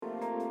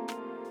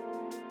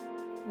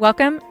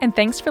Welcome, and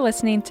thanks for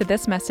listening to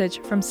this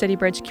message from City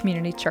Bridge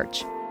Community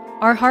Church.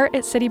 Our heart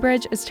at City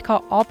Bridge is to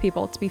call all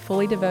people to be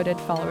fully devoted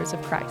followers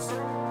of Christ.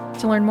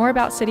 To learn more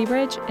about City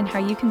Bridge and how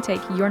you can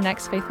take your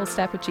next faithful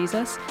step with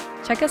Jesus,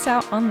 check us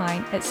out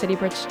online at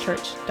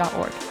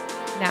citybridgechurch.org.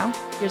 Now,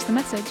 here's the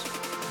message.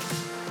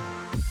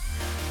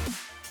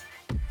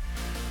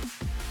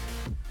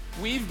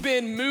 We've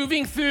been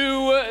moving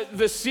through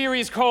the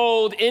series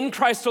called In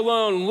Christ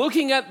Alone,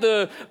 looking at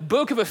the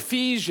book of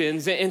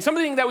Ephesians. And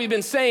something that we've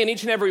been saying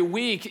each and every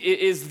week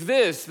is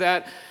this,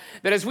 that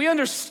as we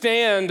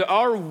understand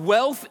our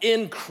wealth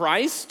in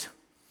Christ,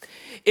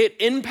 it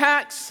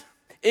impacts,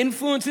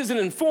 influences, and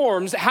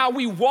informs how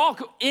we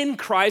walk in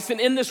Christ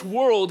and in this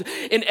world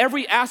in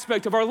every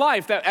aspect of our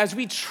life. That as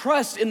we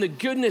trust in the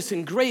goodness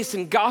and grace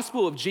and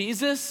gospel of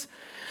Jesus,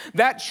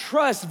 that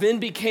trust then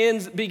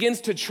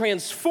begins to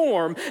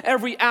transform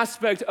every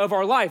aspect of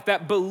our life.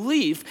 That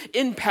belief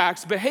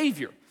impacts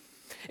behavior.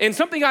 And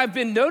something I've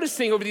been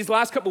noticing over these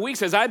last couple of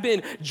weeks as I've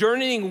been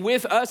journeying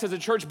with us as a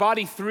church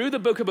body through the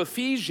book of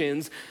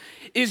Ephesians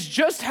is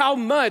just how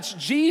much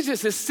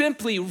Jesus is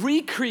simply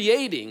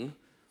recreating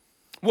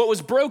what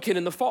was broken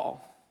in the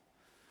fall.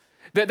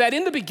 That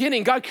in the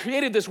beginning, God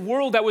created this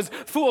world that was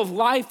full of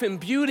life and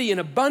beauty and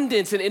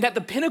abundance. And at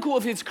the pinnacle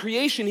of his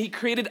creation, he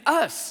created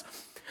us.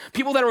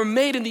 People that were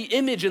made in the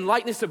image and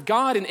likeness of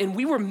God, and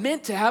we were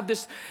meant to have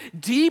this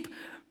deep,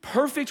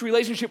 perfect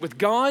relationship with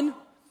God.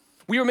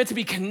 We were meant to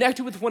be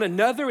connected with one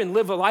another and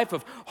live a life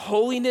of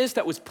holiness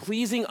that was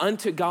pleasing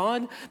unto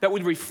God, that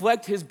would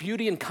reflect his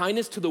beauty and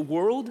kindness to the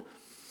world.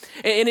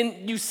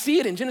 And you see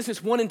it in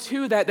Genesis 1 and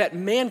 2 that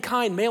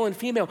mankind, male and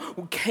female,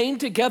 came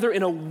together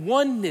in a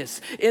oneness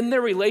in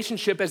their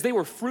relationship as they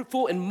were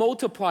fruitful and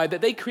multiplied,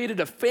 that they created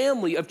a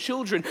family of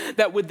children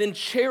that would then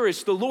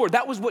cherish the Lord.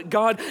 That was what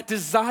God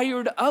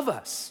desired of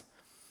us.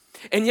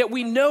 And yet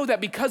we know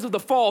that because of the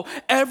fall,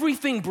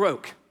 everything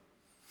broke.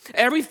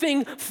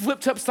 Everything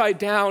flipped upside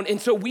down,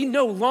 and so we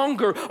no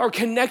longer are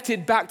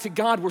connected back to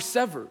God. We're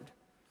severed.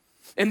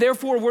 And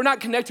therefore, we're not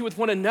connected with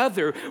one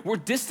another. We're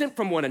distant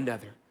from one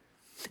another.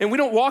 And we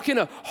don't walk in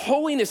a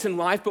holiness in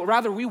life, but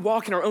rather we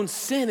walk in our own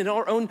sin and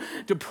our own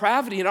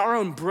depravity and our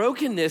own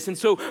brokenness. And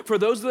so for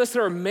those of us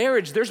that are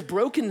married, there's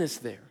brokenness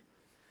there.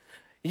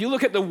 You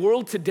look at the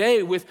world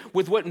today with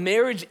what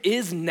marriage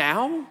is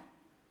now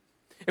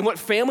and what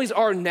families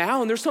are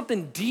now, and there's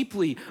something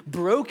deeply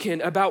broken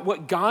about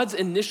what God's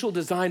initial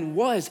design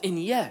was,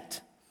 and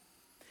yet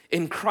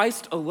in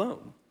Christ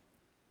alone,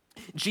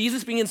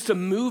 Jesus begins to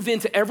move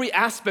into every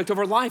aspect of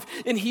our life,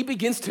 and he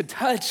begins to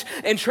touch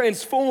and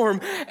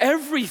transform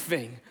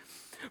everything.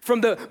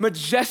 From the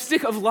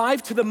majestic of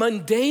life to the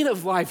mundane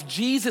of life,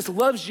 Jesus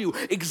loves you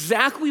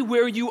exactly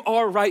where you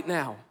are right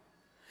now.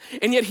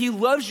 And yet he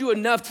loves you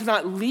enough to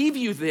not leave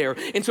you there.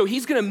 And so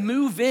he's gonna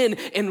move in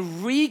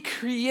and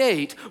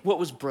recreate what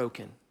was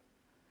broken.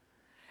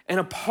 And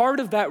a part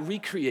of that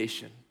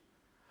recreation,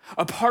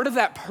 a part of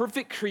that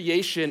perfect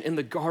creation in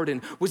the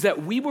garden was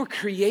that we were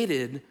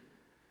created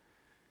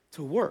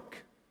to work,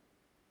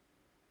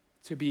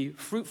 to be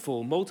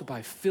fruitful,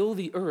 multiply, fill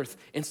the earth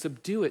and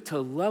subdue it, to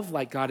love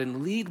like God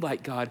and lead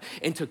like God,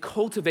 and to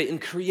cultivate and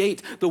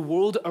create the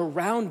world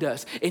around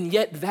us. And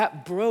yet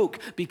that broke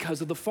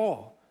because of the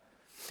fall.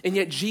 And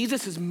yet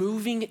Jesus is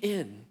moving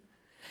in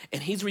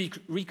and he's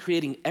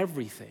recreating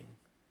everything,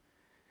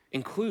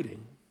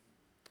 including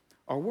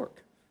our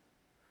work.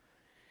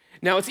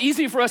 Now, it's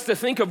easy for us to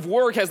think of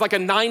work as like a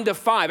 9 to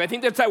 5. I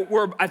think that's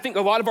where I think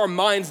a lot of our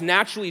minds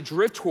naturally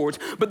drift towards.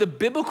 But the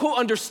biblical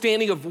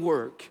understanding of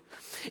work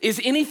is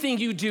anything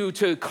you do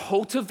to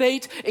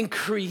cultivate and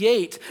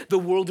create the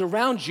world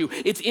around you.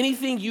 It's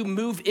anything you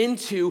move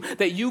into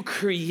that you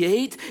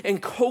create and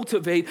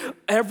cultivate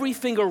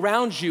everything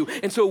around you.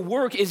 And so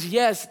work is,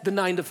 yes, the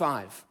 9 to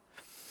 5.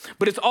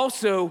 But it's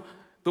also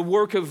the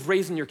work of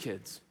raising your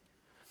kids.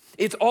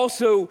 It's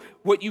also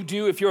what you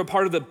do if you're a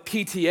part of the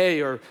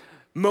PTA or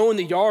mowing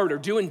the yard or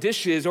doing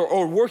dishes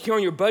or working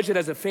on your budget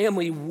as a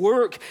family.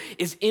 Work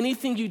is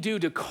anything you do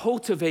to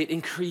cultivate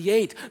and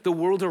create the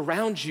world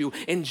around you.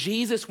 And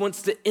Jesus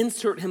wants to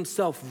insert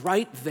himself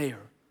right there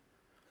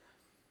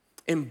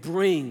and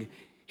bring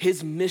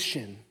his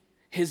mission,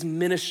 his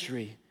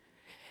ministry,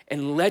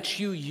 and let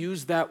you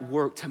use that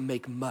work to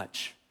make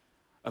much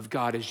of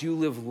God as you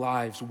live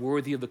lives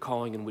worthy of the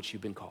calling in which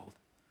you've been called.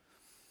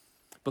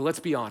 But let's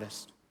be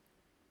honest.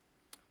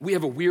 We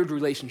have a weird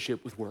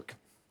relationship with work.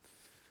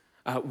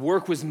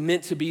 Work was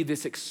meant to be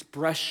this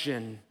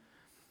expression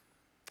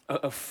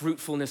of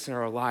fruitfulness in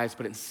our lives,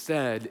 but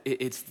instead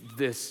it's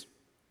this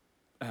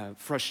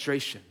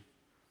frustration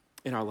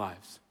in our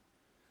lives.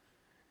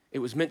 It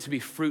was meant to be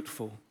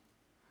fruitful,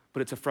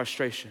 but it's a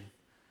frustration.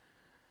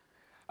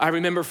 I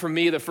remember for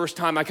me, the first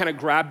time I kind of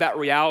grabbed that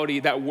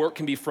reality that work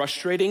can be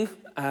frustrating,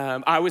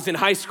 I was in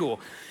high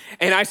school,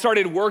 and I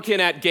started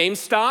working at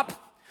GameStop,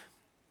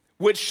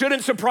 which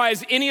shouldn't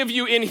surprise any of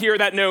you in here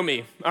that know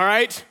me, all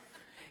right?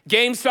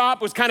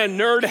 GameStop was kind of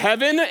nerd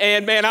heaven,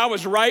 and man, I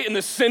was right in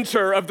the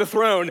center of the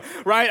throne,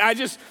 right?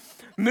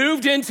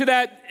 moved into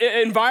that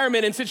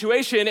environment and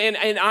situation,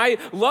 and I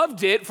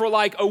loved it for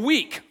like a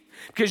week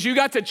because you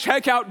got to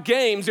check out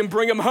games and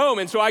bring them home.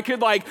 And so I could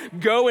like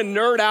go and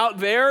nerd out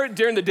there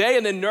during the day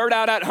and then nerd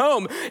out at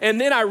home. And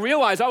then I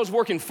realized I was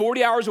working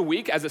 40 hours a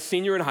week as a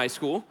senior in high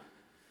school,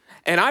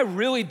 and I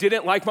really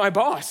didn't like my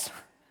boss.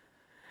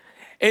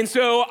 And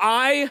so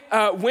I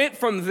went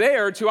from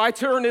there to, I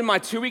turned in my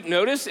 2-week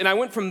notice, and I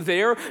went from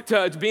there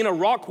to being a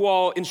rock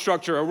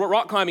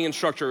climbing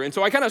instructor. And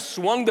so I kind of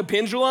swung the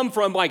pendulum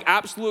from like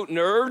absolute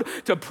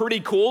nerd to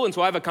pretty cool, and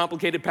so I have a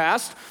complicated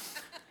past.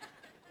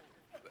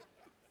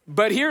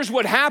 But here's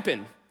what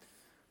happened.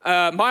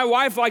 My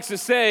wife likes to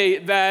say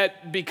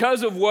that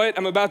because of what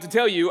I'm about to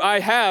tell you, I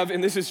have,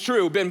 and this is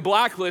true, been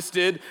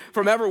blacklisted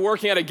from ever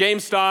working at a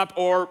GameStop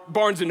or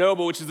Barnes &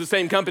 Noble, which is the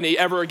same company,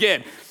 ever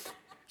again.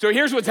 So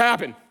here's what's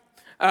happened.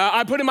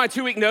 I put in my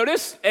 2-week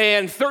notice,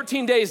 and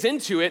 13 days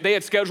into it, they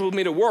had scheduled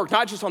me to work,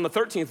 not just on the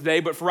 13th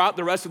day, but throughout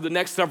the rest of the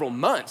next several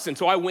months. And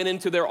so I went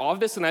into their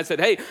office and I said,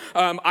 hey,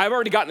 I've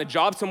already gotten a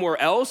job somewhere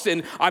else,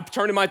 and I've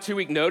turned in my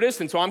 2-week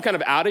notice, and so I'm kind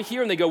of out of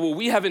here. And they go, well,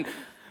 we haven't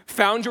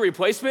found your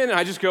replacement. And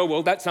I just go,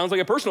 well, that sounds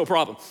like a personal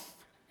problem.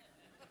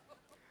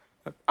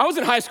 I was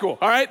in high school,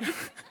 all right?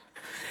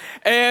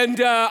 And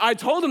I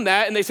told them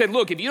that, and they said,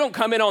 look, if you don't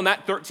come in on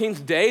that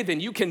 13th day, then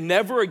you can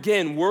never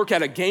again work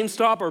at a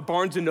GameStop or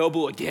Barnes &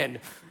 Noble again.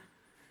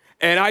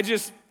 And I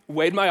just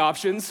weighed my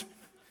options,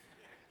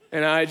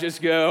 and I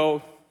just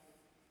go,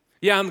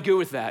 yeah, I'm good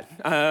with that.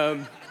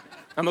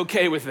 I'm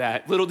okay with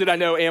that. Little did I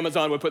know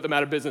Amazon would put them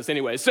out of business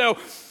anyway.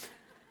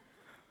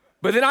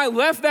 But then I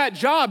left that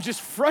job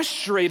just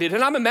frustrated,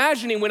 and I'm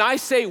imagining when I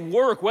say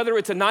work, whether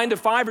it's a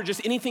 9-to-5 or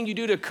just anything you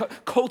do to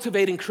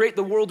cultivate and create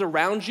the world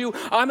around you,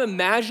 I'm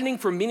imagining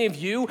for many of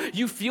you,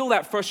 you feel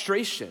that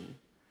frustration.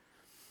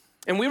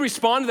 And we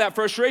respond to that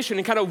frustration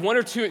in kind of one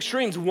or two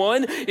extremes.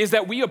 One is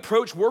that we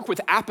approach work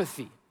with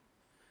apathy.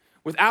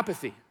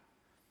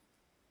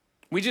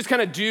 We just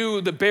kind of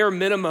do the bare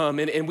minimum,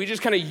 and we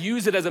just kind of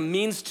use it as a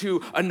means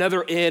to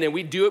another end, and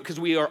we do it because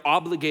we are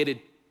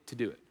obligated to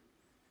do it.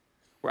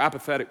 We're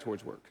apathetic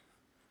towards work.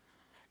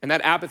 And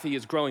that apathy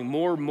is growing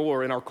more and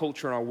more in our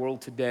culture and our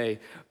world today.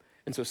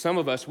 And so some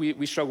of us,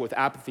 we struggle with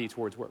apathy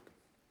towards work.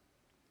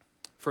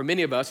 For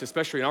many of us,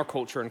 especially in our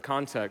culture and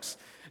context,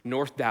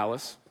 North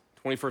Dallas,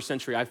 21st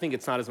century, I think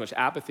it's not as much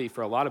apathy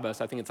for a lot of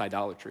us, I think it's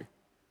idolatry.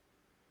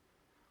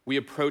 We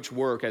approach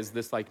work as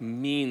this like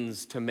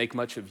means to make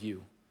much of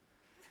you.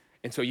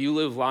 And so you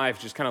live life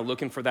just kind of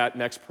looking for that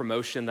next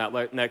promotion,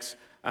 that next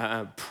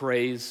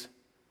praise,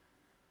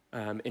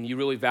 and you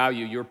really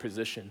value your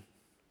position.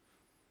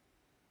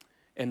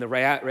 And the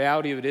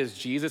reality of it is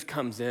Jesus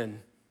comes in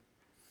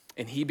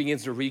and he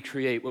begins to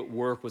recreate what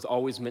work was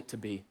always meant to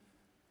be.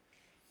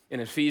 In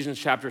Ephesians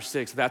chapter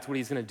 6, that's what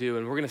he's gonna do.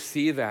 And we're gonna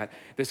see that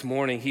this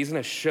morning. He's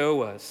gonna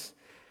show us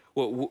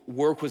what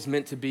work was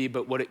meant to be,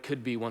 but what it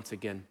could be once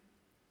again.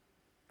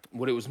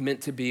 What it was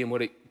meant to be and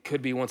what it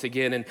could be once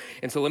again.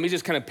 And so let me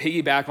just kind of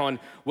piggyback on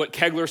what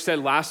Kegler said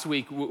last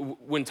week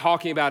when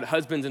talking about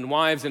husbands and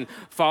wives and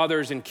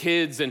fathers and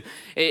kids. And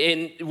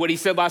what he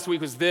said last week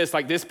was this,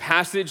 like this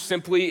passage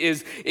simply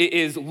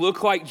is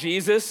look like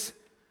Jesus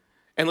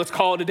and let's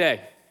call it a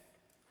day.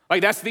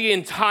 Like that's the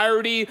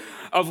entirety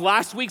of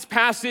last week's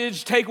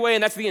passage takeaway,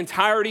 and that's the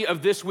entirety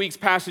of this week's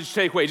passage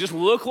takeaway. Just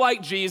look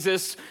like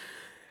Jesus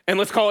and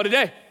let's call it a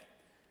day.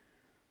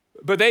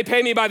 But they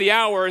pay me by the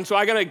hour, and so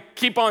I gotta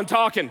keep on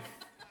talking.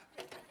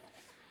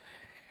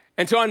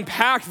 And to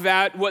unpack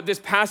that, what this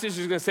passage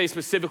is gonna say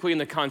specifically in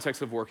the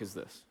context of work is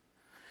this,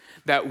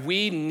 that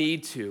we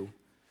need to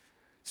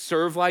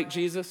serve like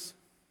Jesus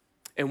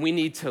and we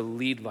need to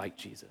lead like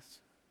Jesus.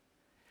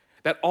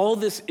 That all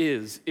this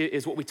is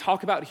what we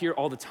talk about here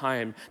all the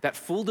time, that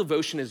full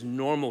devotion is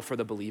normal for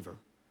the believer.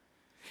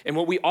 And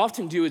what we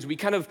often do is we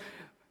kind of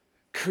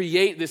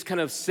create this kind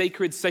of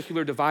sacred,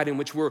 secular divide in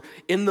which we're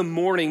in the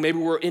morning, maybe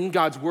we're in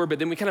God's word, but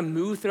then we kind of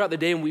move throughout the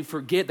day and we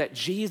forget that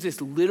Jesus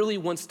literally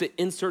wants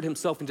to insert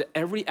himself into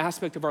every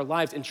aspect of our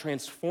lives and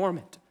transform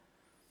it.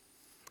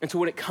 And so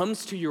when it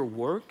comes to your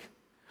work,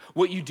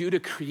 what you do to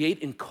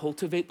create and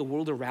cultivate the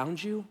world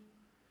around you,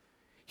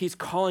 he's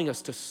calling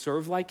us to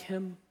serve like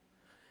him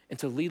and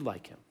to lead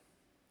like him.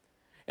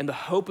 And the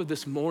hope of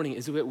this morning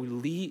is that we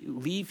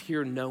leave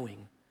here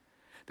knowing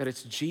that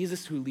it's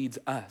Jesus who leads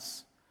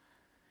us.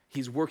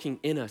 He's working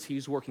in us,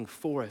 he's working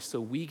for us, so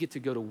we get to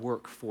go to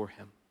work for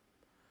him.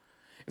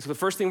 And so the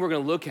first thing we're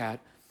gonna look at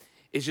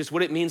is just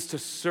what it means to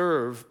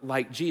serve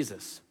like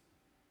Jesus,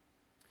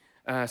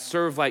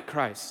 serve like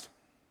Christ.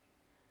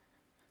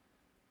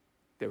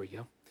 There we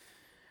go.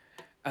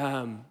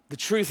 The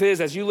truth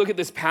is, as you look at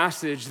this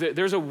passage,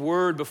 there's a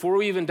word, before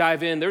we even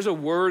dive in, there's a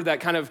word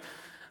that kind of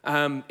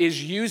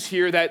is used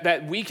here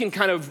that we can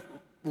kind of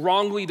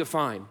wrongly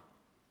define.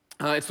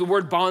 It's the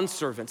word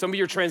bondservant. Some of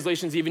your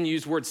translations even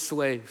use the word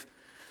slave.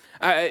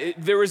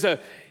 There was a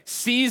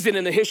season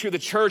in the history of the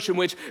church in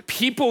which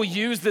people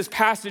used this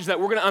passage that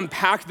we're gonna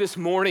unpack this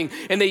morning,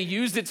 and they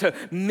used it to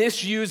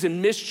misuse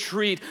and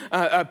mistreat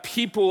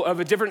people of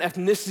a different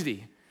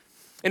ethnicity.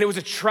 And it was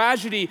a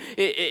tragedy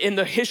in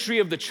the history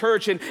of the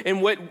church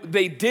and what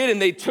they did,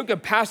 and they took a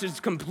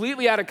passage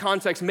completely out of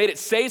context, made it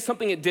say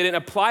something it didn't,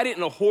 applied it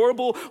in a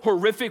horrible,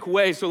 horrific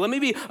way. So let me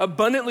be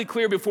abundantly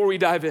clear before we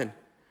dive in.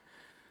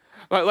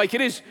 Like,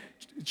 it is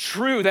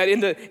true that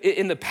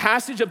in the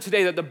passage of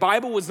today that the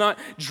Bible was not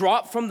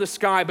dropped from the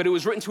sky, but it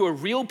was written to a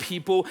real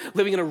people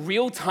living in a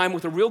real time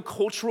with a real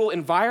cultural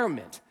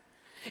environment.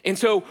 And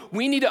so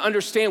we need to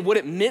understand what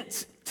it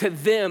meant to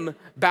them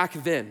back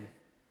then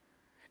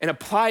and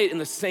apply it in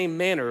the same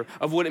manner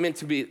of what it meant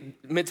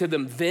to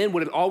them then,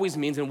 what it always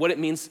means, and what it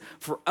means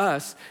for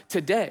us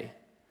today.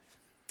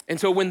 And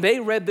so when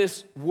they read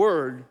this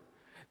word,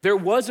 there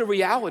was a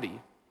reality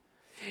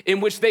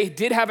in which they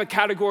did have a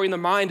category in the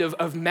mind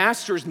of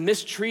masters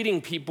mistreating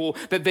people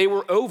that they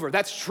were over.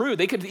 That's true.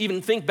 They could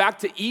even think back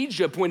to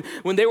Egypt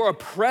when they were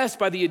oppressed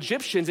by the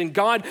Egyptians, and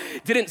God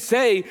didn't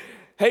say,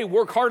 hey,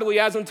 work heartily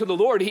as unto the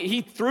Lord.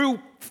 He threw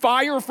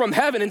fire from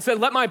heaven and said,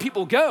 let my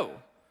people go,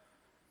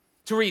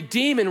 to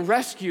redeem and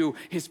rescue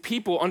his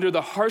people under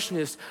the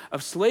harshness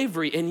of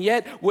slavery. And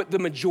yet, what the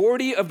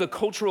majority of the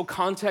cultural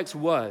context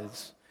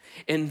was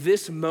in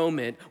this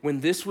moment when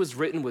this was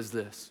written was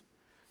this.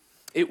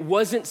 It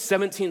wasn't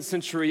 17th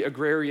century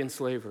agrarian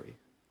slavery,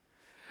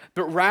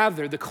 but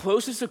rather the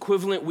closest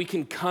equivalent we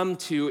can come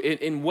to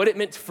in what it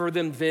meant for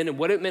them then and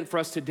what it meant for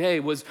us today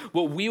was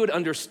what we would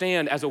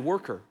understand as a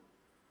worker,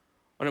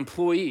 an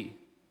employee,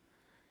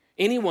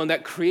 anyone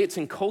that creates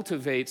and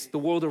cultivates the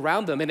world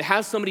around them and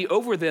has somebody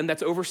over them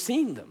that's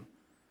overseeing them.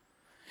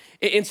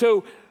 And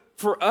so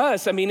for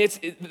us, I mean,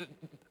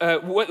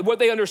 what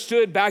they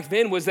understood back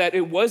then was that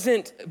it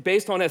wasn't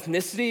based on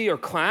ethnicity or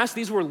class.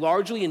 These were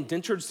largely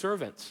indentured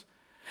servants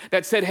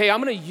that said, hey,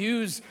 I'm gonna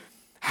use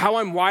how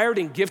I'm wired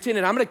and gifted,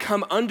 and I'm gonna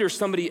come under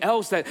somebody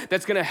else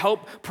that's gonna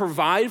help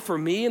provide for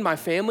me and my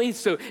family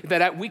so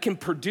that we can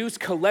produce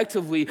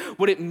collectively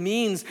what it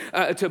means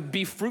to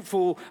be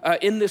fruitful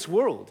in this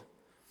world.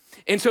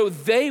 And so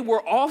they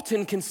were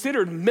often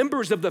considered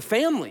members of the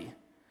family,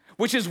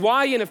 which is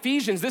why in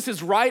Ephesians, this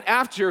is right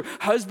after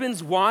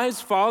husbands, wives,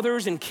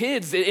 fathers, and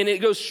kids, and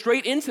it goes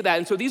straight into that.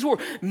 And so these were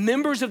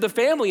members of the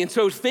family. And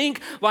so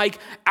think like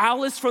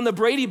Alice from the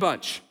Brady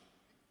Bunch.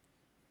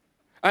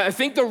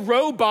 Think the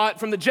robot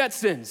from the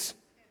Jetsons.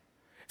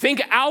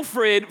 Think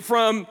Alfred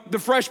from the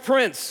Fresh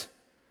Prince.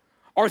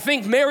 Or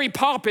think Mary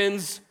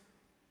Poppins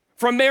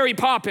from Mary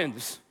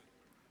Poppins.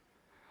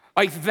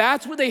 Like,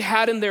 that's what they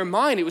had in their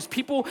mind. It was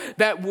people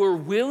that were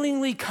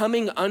willingly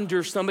coming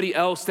under somebody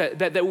else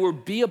that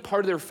would be a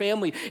part of their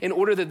family in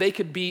order that they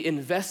could be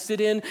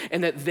invested in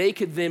and that they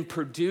could then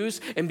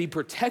produce and be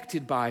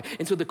protected by.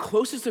 And so the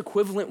closest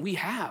equivalent we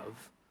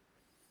have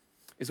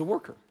is a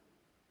worker.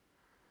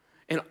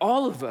 And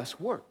all of us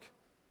work.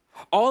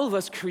 All of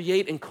us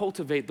create and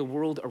cultivate the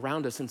world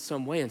around us in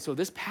some way. And so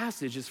this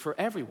passage is for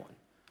everyone.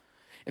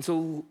 And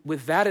so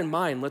with that in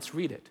mind, let's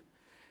read it.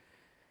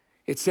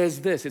 It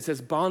says this, it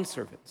says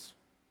bondservants,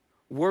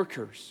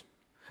 workers,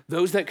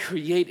 those that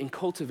create and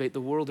cultivate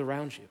the world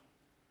around you.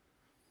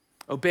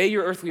 Obey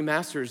your earthly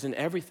masters in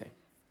everything,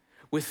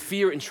 with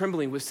fear and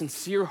trembling, with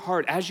sincere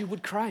heart, as you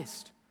would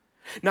Christ.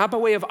 Not by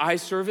way of eye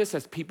service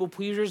as people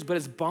pleasers, but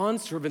as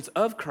bondservants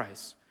of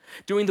Christ,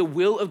 doing the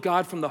will of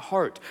God from the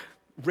heart,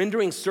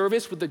 rendering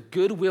service with a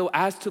good will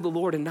as to the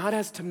Lord and not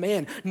as to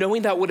man,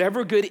 knowing that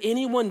whatever good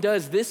anyone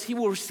does, this he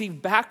will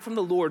receive back from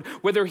the Lord,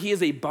 whether he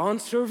is a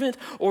bondservant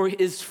or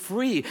is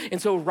free.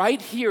 And so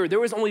right here, there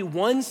was only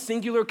one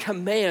singular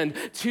command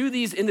to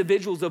these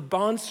individuals of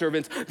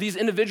bondservants, these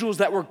individuals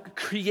that were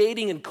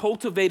creating and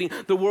cultivating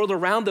the world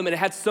around them, and it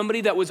had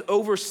somebody that was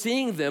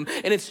overseeing them,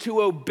 and it's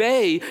to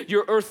obey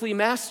your earthly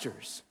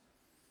masters.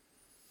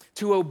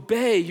 To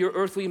obey your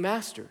earthly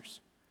masters.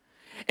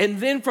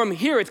 And then from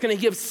here, it's gonna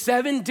give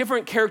 7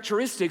 different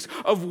characteristics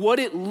of what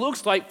it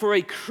looks like for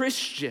a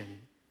Christian,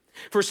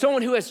 for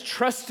someone who has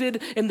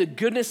trusted in the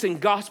goodness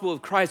and gospel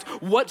of Christ,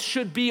 what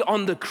should be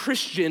on the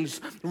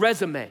Christian's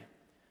resume.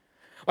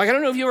 Like, I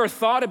don't know if you ever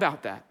thought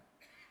about that.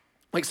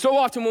 Like, so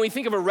often when we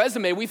think of a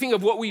resume, we think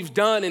of what we've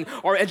done and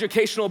our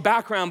educational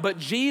background, but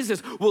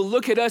Jesus will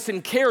look at us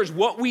and cares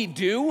what we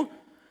do,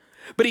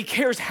 but he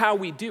cares how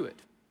we do it.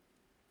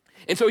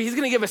 And so he's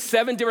gonna give us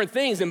 7 different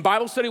things. In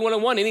Bible Study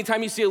 101,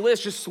 anytime you see a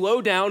list, just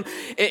slow down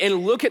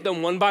and look at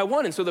them one by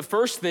one. And so the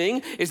first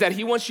thing is that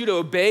he wants you to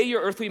obey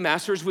your earthly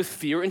masters with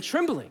fear and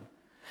trembling.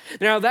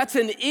 Now, that's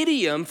an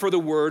idiom for the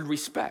word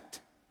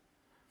respect.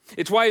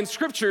 It's why in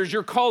scriptures,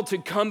 you're called to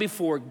come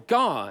before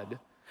God,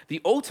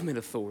 the ultimate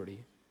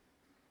authority,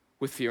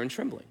 with fear and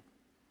trembling.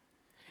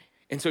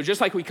 And so just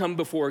like we come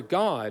before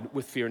God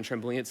with fear and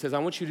trembling, it says, I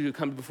want you to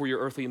come before your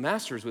earthly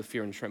masters with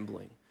fear and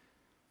trembling,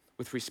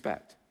 with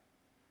respect,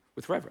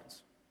 with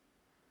reverence.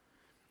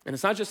 And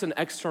it's not just an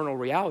external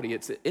reality,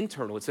 it's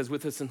internal. It says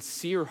with a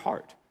sincere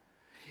heart.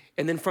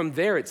 And then from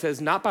there, it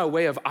says not by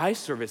way of eye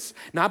service,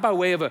 not by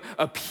way of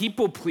a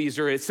people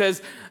pleaser. It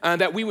says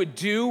that we would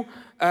do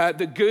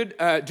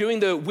doing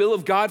the will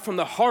of God from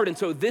the heart. And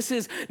so this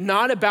is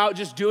not about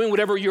just doing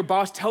whatever your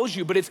boss tells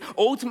you, but it's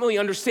ultimately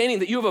understanding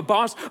that you have a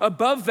boss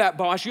above that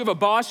boss. You have a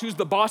boss who's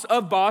the boss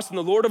of boss and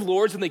the Lord of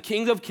lords and the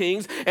King of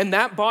kings, and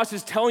that boss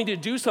is telling you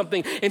to do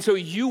something. And so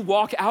you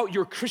walk out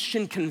your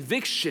Christian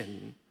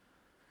conviction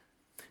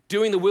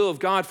doing the will of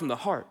God from the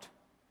heart.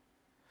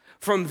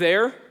 From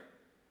there,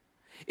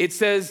 it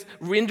says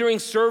rendering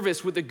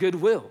service with a good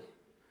will.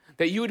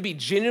 That you would be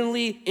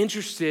genuinely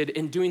interested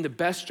in doing the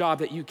best job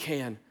that you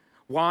can.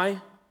 Why?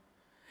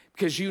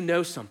 Because you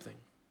know something.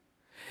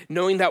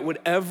 Knowing that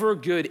whatever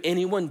good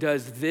anyone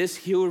does, this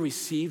he'll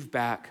receive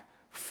back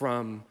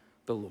from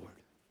the Lord.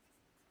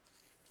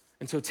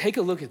 And so take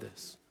a look at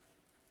this.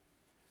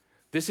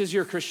 This is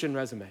your Christian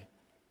resume.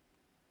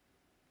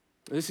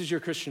 This is your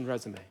Christian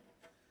resume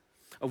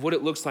of what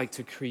it looks like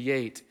to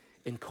create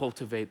and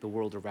cultivate the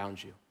world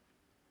around you.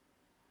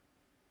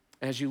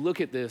 As you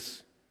look at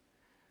this,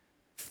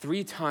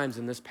 3 times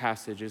in this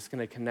passage, it's going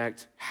to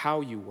connect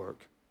how you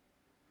work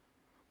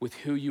with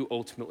who you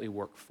ultimately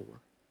work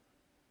for,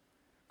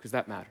 because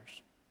that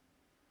matters.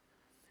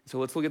 So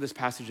let's look at this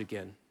passage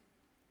again.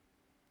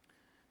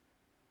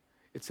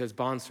 It says,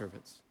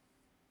 bondservants,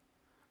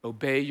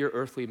 obey your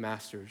earthly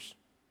masters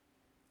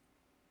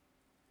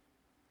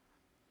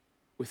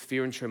with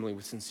fear and trembling,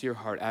 with sincere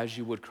heart, as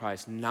you would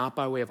Christ, not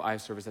by way of eye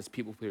service as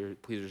people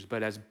pleasers,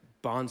 but as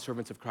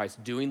bondservants of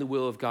Christ, doing the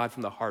will of God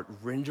from the heart,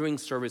 rendering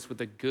service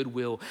with a good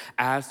will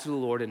as to the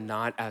Lord and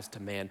not as to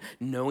man,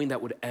 knowing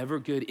that whatever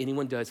good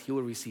anyone does, he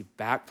will receive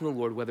back from the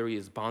Lord, whether he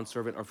is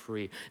bondservant or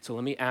free. So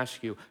let me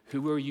ask you,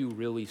 who are you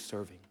really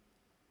serving?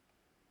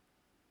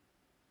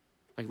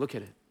 Like, look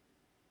at it.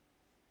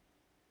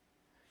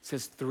 It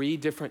says 3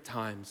 different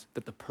times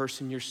that the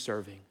person you're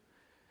serving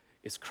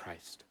is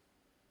Christ.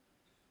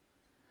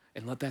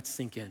 And let that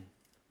sink in.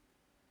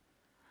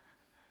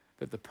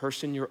 That the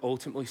person you're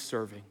ultimately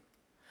serving,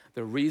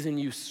 the reason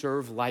you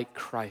serve like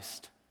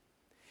Christ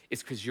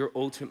is because you're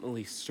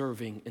ultimately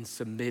serving and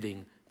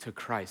submitting to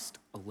Christ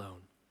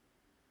alone.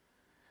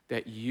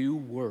 That you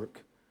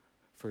work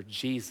for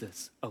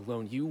Jesus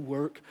alone. You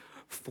work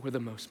for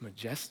the most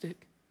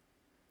majestic,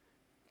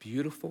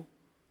 beautiful,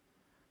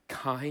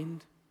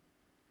 kind,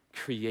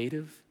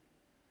 creative,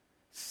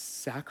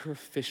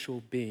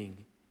 sacrificial being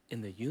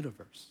in the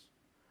universe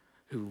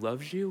who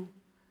loves you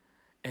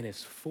and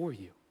is for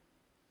you.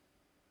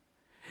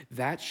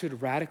 That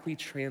should radically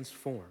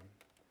transform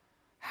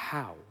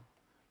how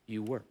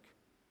you work.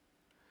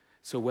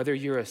 So whether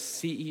you're a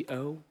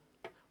CEO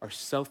or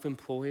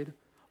self-employed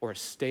or a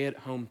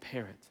stay-at-home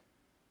parent,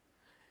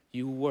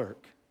 you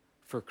work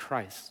for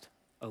Christ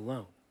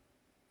alone.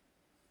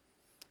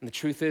 And the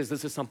truth is,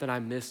 this is something I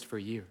missed for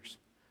years.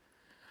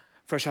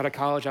 Fresh out of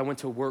college, I went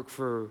to work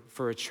for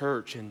a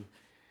church, and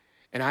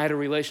I had a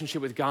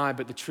relationship with God,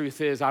 but the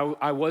truth is,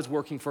 I was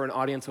working for an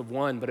audience of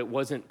one, but it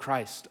wasn't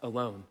Christ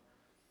alone.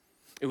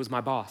 It was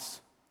my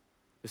boss,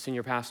 the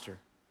senior pastor.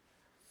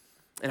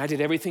 And I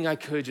did everything I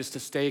could just to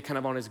stay kind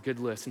of on his good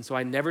list. And so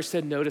I never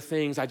said no to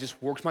things. I just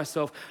worked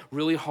myself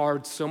really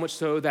hard, so much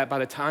so that by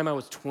the time I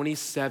was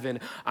 27,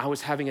 I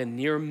was having a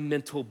near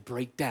mental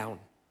breakdown.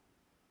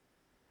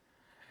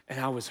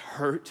 And I was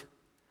hurt,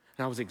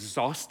 and I was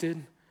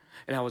exhausted,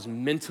 and I was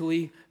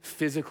mentally,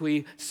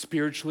 physically,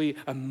 spiritually,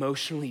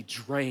 emotionally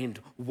drained.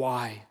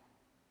 Why?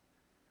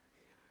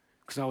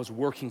 Because I was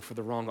working for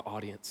the wrong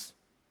audience.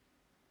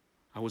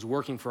 I was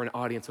working for an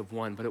audience of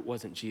one, but it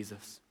wasn't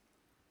Jesus.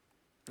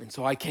 And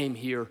so I came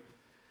here,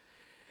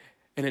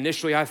 and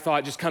initially I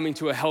thought just coming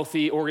to a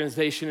healthy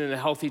organization and a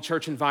healthy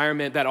church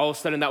environment that all of a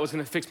sudden that was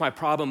gonna fix my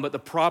problem, but the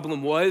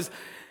problem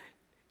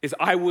is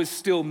I was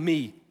still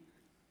me.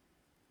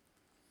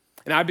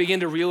 And I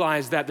began to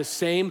realize that the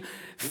same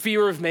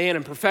fear of man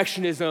and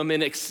perfectionism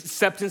and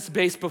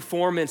acceptance-based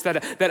performance,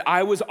 that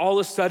I was all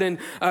of a sudden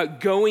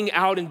going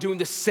out and doing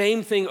the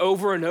same thing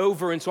over and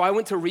over. And so I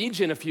went to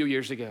Region a few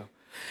years ago.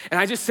 And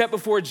I just sat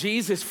before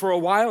Jesus for a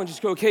while and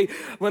just go, okay,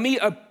 let me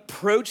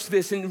approach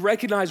this and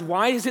recognize,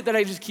 why is it that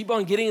I just keep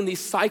on getting in these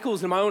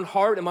cycles in my own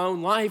heart and my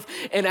own life?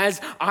 And as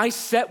I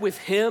sat with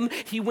him,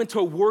 he went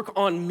to work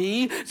on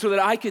me so that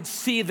I could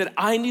see that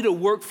I need to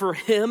work for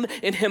him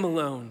and him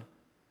alone.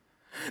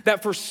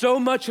 That for so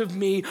much of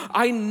me,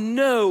 I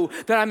know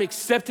that I'm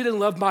accepted and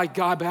loved by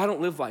God, but I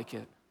don't live like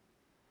it.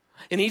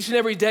 And each and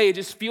every day, it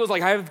just feels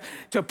like I have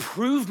to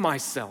prove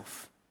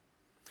myself.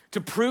 To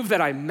prove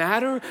that I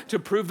matter, to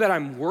prove that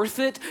I'm worth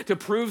it, to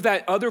prove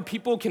that other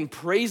people can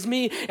praise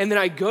me. And then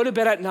I go to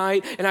bed at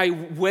night and I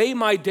weigh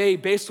my day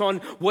based on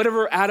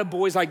whatever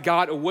attaboys I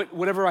got or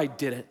whatever I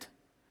didn't.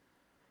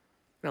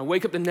 And I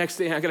wake up the next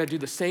day and I gotta do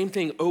the same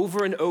thing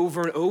over and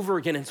over and over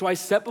again. And so I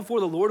sat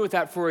before the Lord with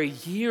that for a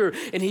year,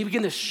 and he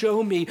began to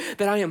show me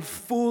that I am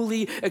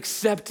fully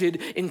accepted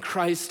in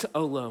Christ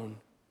alone.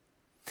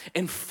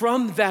 And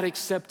from that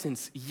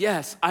acceptance,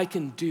 yes, I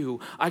can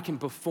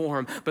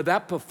perform, but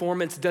that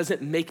performance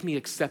doesn't make me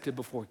accepted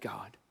before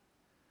God.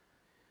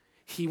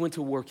 He went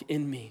to work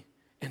in me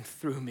and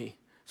through me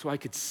so I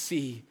could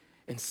see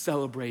and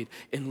celebrate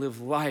and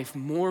live life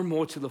more and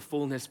more to the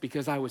fullness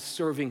because I was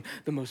serving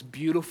the most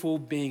beautiful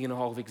being in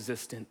all of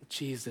existence,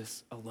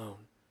 Jesus alone.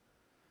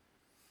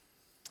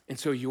 And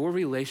so your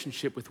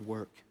relationship with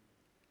work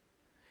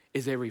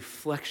is a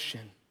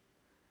reflection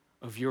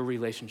of your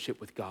relationship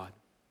with God.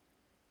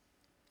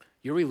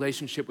 Your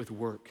relationship with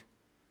work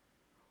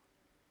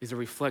is a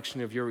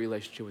reflection of your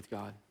relationship with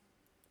God.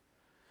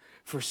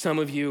 For some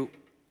of you,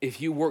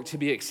 if you work to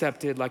be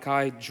accepted, like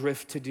I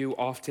drift to do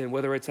often,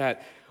 whether it's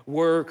at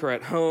work or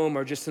at home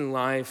or just in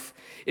life,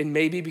 it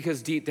may be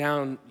because deep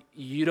down,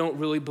 you don't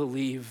really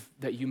believe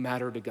that you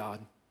matter to God.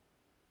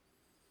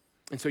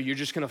 And so you're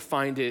just gonna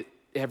find it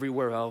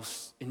everywhere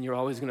else, and you're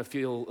always gonna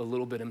feel a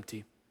little bit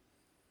empty.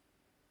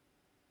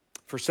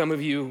 For some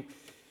of you,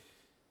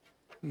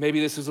 maybe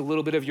this is a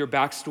little bit of your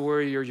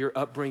backstory or your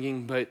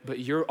upbringing, but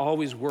you're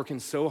always working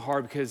so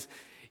hard because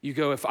you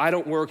go, if I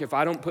don't work, if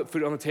I don't put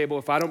food on the table,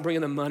 if I don't bring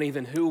in the money,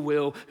 then who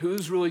will?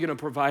 Who's really gonna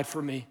provide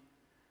for me?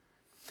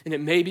 And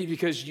it may be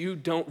because you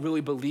don't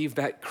really believe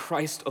that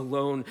Christ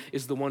alone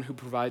is the one who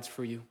provides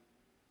for you.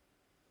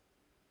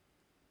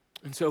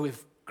 And so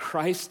if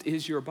Christ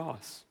is your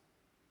boss,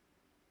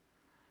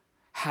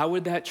 how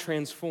would that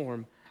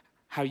transform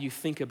how you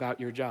think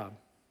about your job,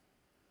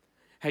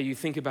 how you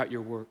think about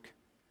your work,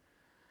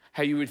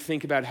 how you would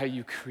think about how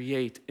you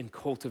create and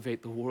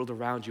cultivate the world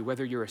around you,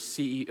 whether you're a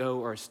CEO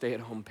or a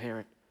stay-at-home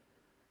parent?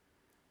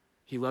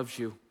 He loves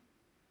you,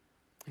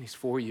 and he's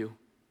for you.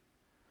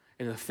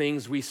 And the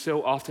things we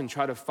so often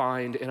try to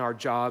find in our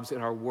jobs,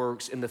 in our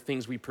works, in the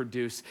things we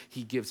produce,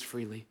 he gives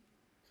freely.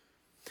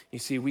 You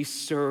see, we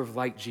serve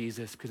like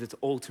Jesus because it's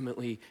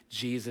ultimately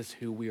Jesus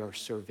who we are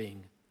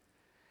serving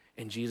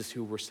and Jesus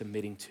who we're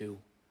submitting to,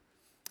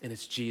 and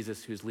it's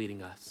Jesus who's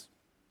leading us.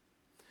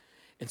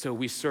 And so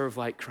we serve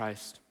like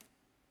Christ,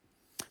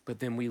 but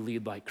then we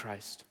lead like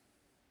Christ.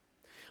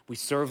 We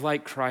serve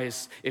like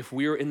Christ if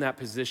we are in that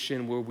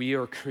position where we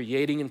are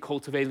creating and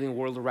cultivating the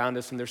world around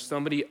us and there's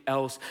somebody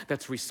else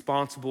that's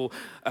responsible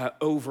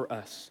over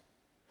us.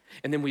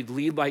 And then we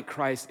lead like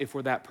Christ if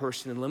we're that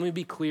person. And let me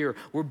be clear,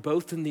 we're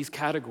both in these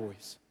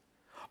categories.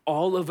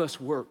 All of us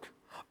work.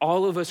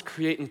 All of us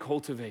create and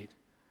cultivate.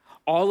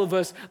 All of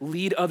us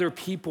lead other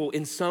people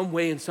in some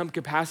way, in some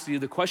capacity.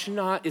 The question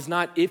is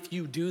not if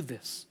you do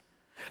this.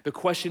 The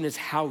question is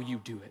how you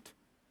do it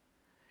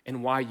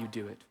and why you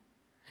do it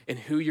and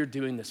who you're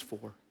doing this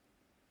for.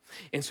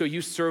 And so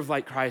you serve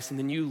like Christ and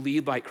then you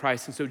lead like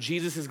Christ. And so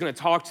Jesus is gonna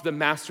talk to the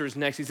masters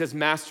next. He says,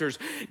 masters,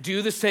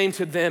 do the same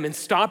to them and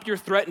stop your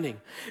threatening,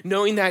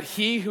 knowing that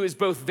he who is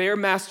both their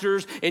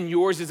masters and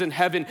yours is in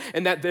heaven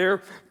and that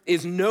there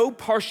is no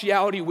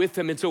partiality with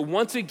them. And so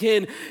once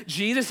again,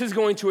 Jesus is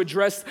going to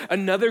address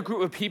another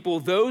group of people,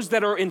 those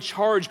that are in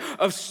charge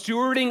of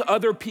stewarding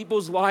other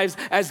people's lives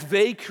as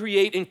they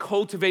create and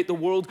cultivate the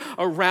world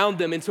around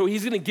them. And so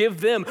he's gonna give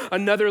them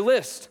another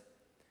list.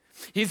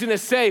 He's gonna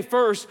say,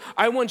 first,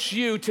 I want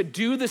you to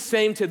do the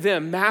same to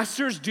them.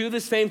 Masters, do the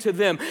same to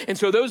them. And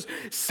so those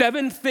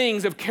 7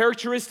 things of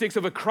characteristics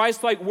of a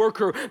Christ-like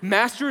worker,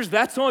 masters,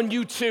 that's on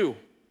you too.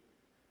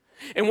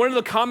 And one of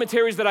the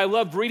commentaries that I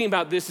love reading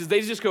about this is they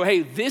just go,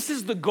 hey, this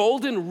is the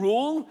golden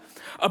rule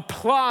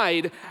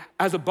applied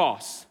as a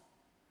boss,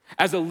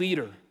 as a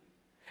leader,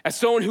 as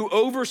someone who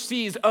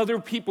oversees other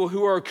people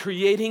who are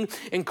creating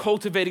and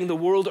cultivating the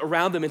world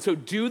around them. And so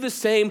do the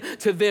same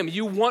to them.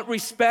 You want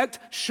respect?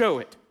 Show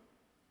it.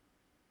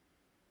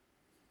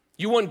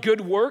 You want good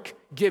work?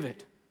 Give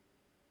it.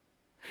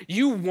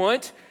 You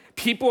want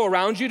people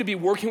around you to be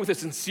working with a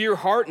sincere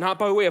heart, not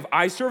by way of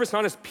eye service,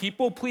 not as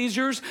people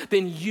pleasers,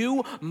 then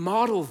you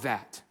model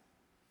that.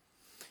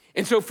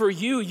 And so for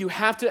you, you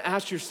have to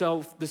ask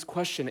yourself this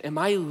question: am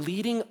I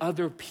leading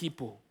other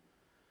people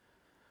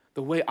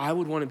the way I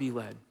would want to be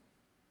led?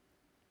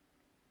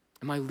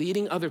 Am I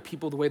leading other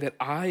people the way that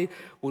I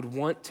would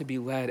want to be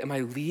led? Am I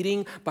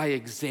leading by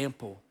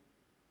example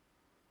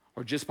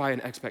or just by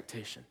an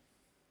expectation?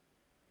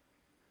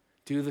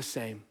 Do the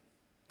same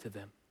to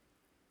them.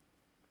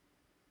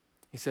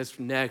 He says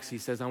next,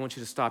 I want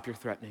you to stop your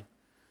threatening.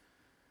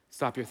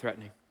 Stop your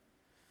threatening.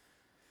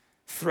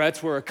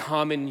 Threats were a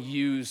common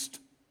used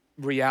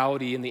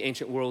reality in the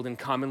ancient world and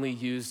commonly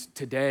used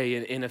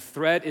today. And a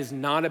threat is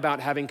not about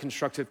having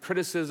constructive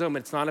criticism.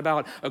 It's not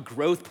about a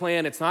growth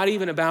plan. It's not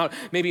even about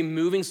maybe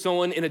moving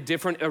someone in a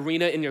different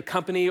arena in your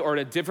company or in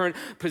a different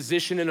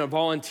position in a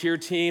volunteer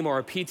team or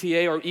a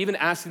PTA, or even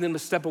asking them to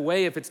step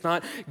away if it's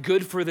not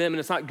good for them and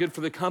it's not good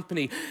for the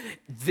company.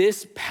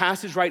 This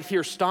passage right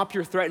here, stop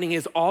your threatening,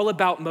 is all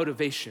about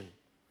motivation.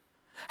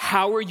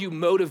 How are you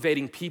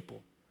motivating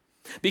people?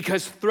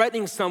 Because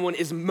threatening someone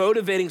is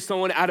motivating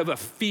someone out of a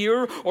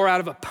fear or out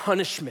of a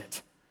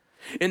punishment.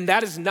 And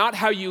that is not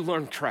how you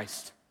learn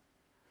Christ.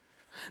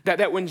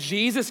 That when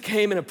Jesus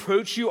came and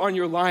approached you on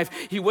your life,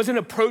 he wasn't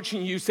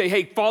approaching you, say,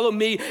 hey, follow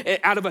me,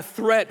 out of a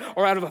threat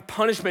or out of a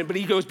punishment, but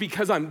he goes,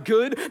 because I'm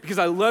good, because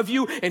I love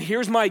you, and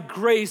here's my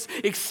grace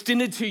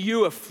extended to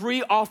you, a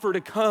free offer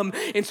to come.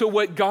 And so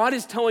what God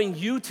is telling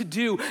you to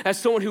do as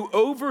someone who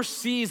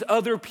oversees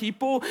other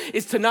people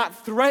is to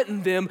not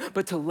threaten them,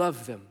 but to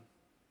love them.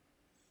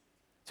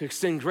 to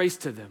extend grace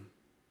to them.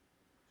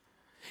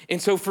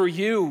 And so for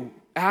you,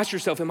 ask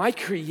yourself, am I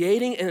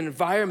creating an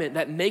environment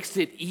that makes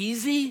it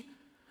easy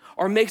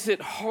or makes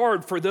it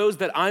hard for those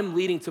that I'm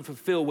leading to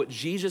fulfill what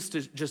Jesus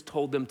just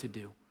told them to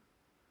do?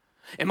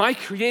 Am I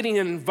creating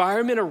an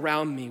environment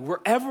around me,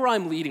 wherever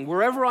I'm leading,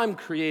 wherever I'm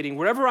creating,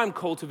 wherever I'm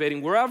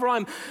cultivating, wherever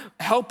I'm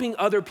helping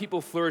other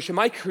people flourish? Am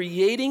I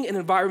creating an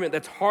environment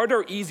that's hard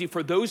or easy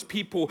for those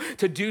people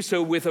to do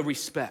so with a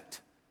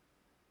respect,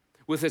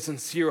 with a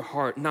sincere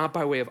heart, not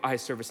by way of eye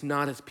service,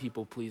 not as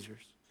people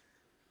pleasers?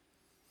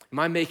 Am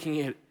I making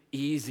it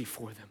easy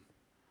for them,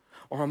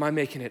 or am I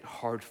making it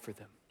hard for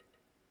them?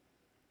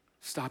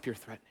 Stop your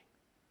threatening.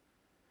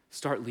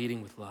 Start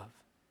leading with love.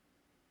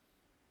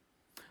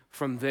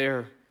 From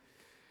there,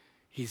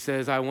 he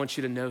says, I want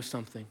you to know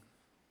something.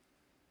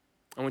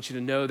 I want you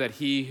to know that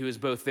he who is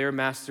both their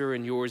master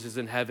and yours is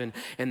in heaven,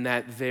 and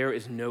that there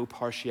is no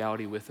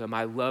partiality with him.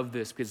 I love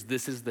this because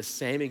this is the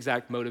same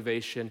exact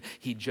motivation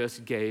he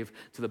just gave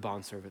to the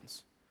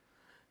bondservants,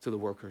 to the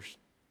workers.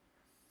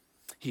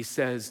 He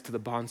says to the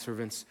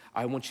bondservants,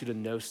 I want you to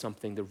know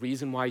something. The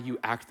reason why you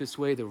act this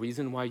way, the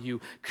reason why you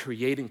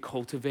create and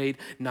cultivate,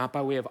 not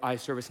by way of eye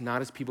service,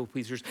 not as people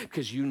pleasers,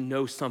 because you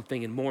know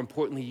something, and more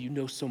importantly, you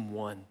know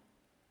someone.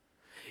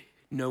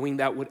 Knowing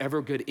that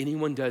whatever good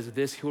anyone does,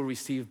 this he'll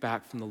receive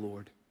back from the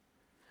Lord.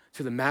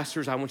 To the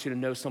masters, I want you to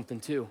know something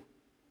too.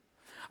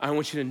 I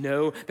want you to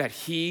know that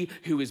he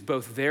who is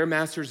both their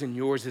masters and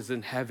yours is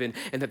in heaven,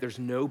 and that there's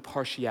no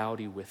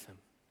partiality with him.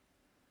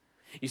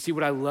 You see,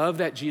 what I love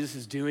that Jesus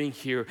is doing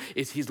here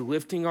is he's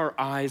lifting our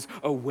eyes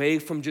away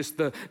from just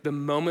the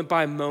moment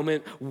by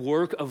moment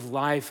work of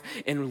life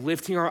and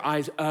lifting our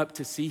eyes up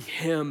to see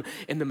him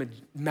and the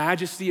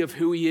majesty of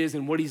who he is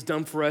and what he's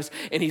done for us.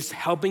 And he's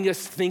helping us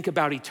think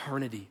about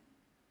eternity.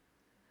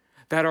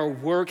 That our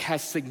work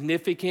has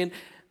significant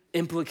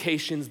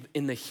implications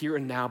in the here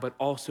and now, but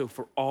also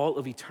for all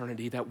of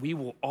eternity, that we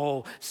will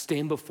all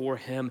stand before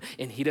him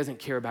and he doesn't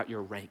care about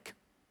your rank.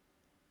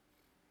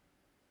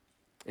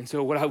 And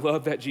so what I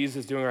love that Jesus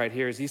is doing right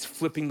here is he's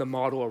flipping the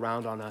model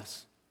around on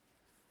us.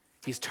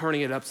 He's turning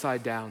it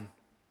upside down.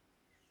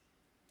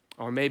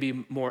 Or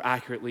maybe more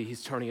accurately,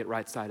 he's turning it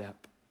right side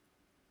up.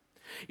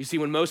 You see,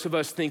 when most of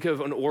us think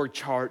of an org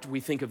chart, we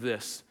think of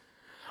this.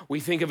 We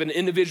think of an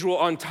individual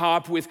on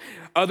top with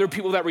other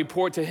people that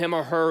report to him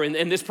or her,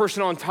 and this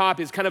person on top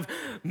has kind of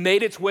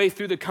made its way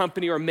through the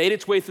company or made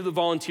its way through the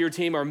volunteer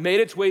team or made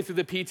its way through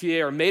the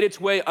PTA or made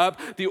its way up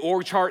the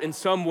org chart in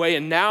some way,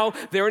 and now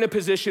they're in a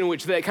position in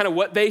which they kind of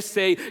what they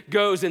say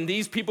goes, and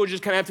these people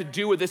just kind of have to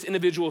do what this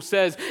individual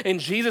says,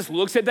 and Jesus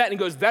looks at that and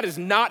goes, that is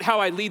not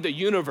how I lead the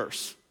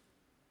universe.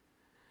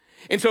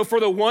 And so for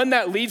the one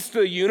that leads to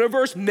the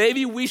universe,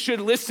 maybe we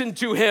should listen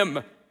to him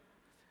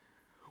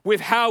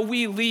with how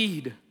we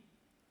lead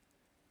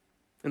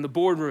in the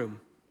boardroom,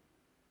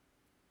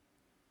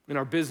 in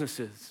our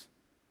businesses,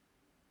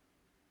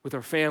 with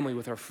our family,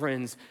 with our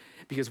friends,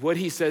 because what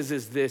he says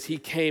is this. He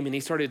came and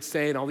he started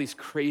saying all these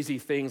crazy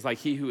things like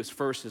he who is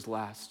first is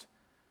last.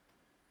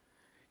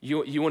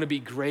 You want to be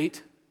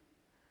great?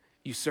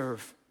 You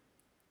serve.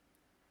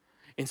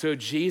 And so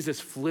Jesus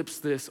flips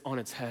this on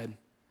its head.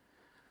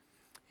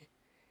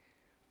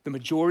 The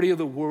majority of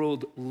the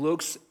world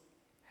looks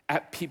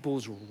at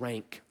people's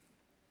rank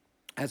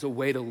as a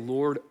way to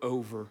lord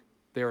over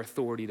their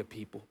authority to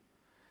people.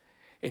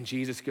 And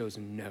Jesus goes,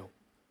 no.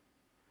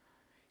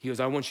 He goes,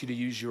 I want you to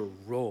use your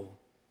role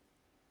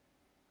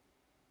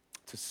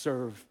to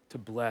serve, to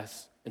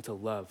bless, and to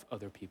love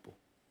other people.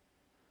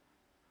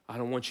 I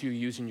don't want you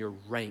using your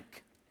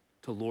rank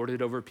to lord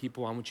it over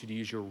people. I want you to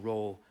use your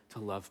role to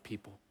love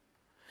people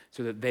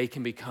so that they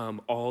can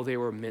become all they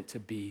were meant to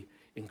be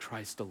in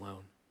Christ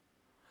alone.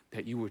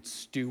 That you would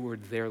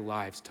steward their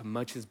lives. To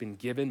much has been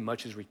given,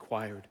 much is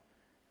required.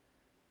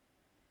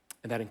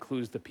 And that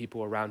includes the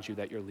people around you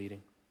that you're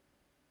leading.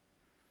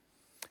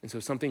 And so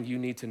something you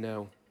need to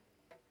know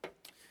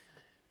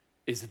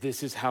is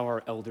this is how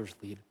our elders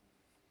lead.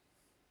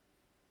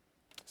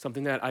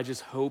 Something that I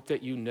just hope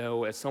that you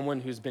know as someone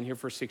who's been here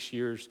for 6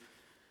 years,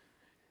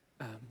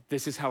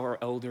 this is how our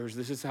elders,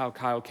 this is how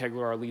Kyle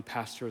Kegler, our lead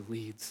pastor,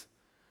 leads.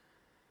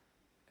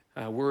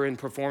 We're in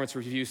performance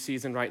review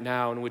season right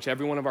now in which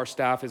every one of our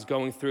staff is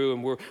going through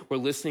and we're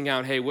listening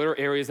out, hey, what are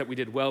areas that we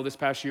did well this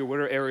past year? What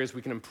are areas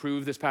we can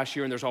improve this past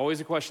year? And there's always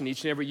a question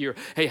each and every year,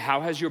 hey, how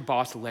has your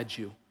boss led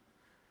you?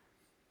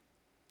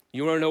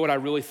 You want to know what I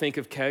really think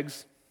of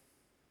Kegs?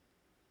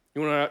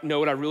 You want to know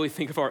what I really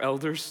think of our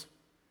elders?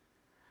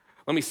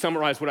 Let me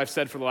summarize what I've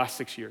said for the last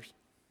 6 years.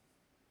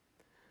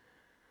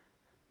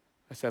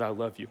 I said, I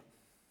love you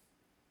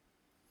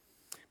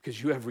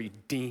because you have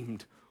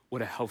redeemed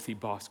what a healthy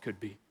boss could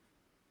be.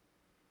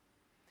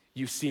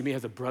 You see me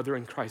as a brother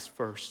in Christ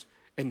first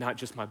and not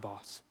just my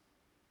boss.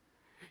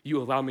 You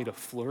allow me to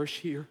flourish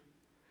here.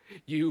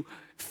 You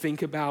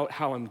think about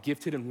how I'm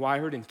gifted and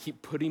wired and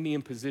keep putting me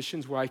in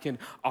positions where I can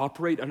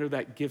operate under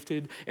that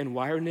gifted and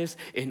wiredness.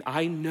 And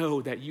I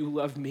know that you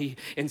love me.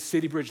 And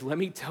City Bridge, let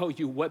me tell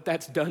you what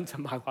that's done to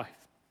my life.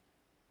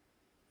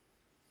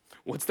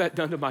 What's that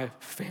done to my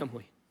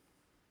family?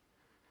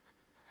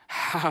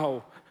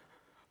 how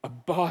a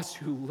boss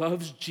who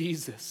loves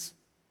Jesus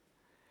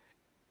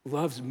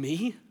loves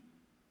me,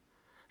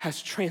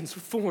 has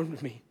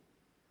transformed me,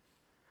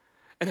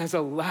 and has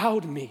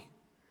allowed me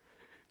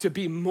to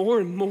be more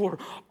and more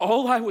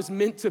all I was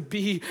meant to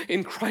be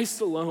in Christ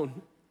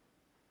alone.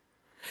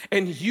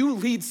 And you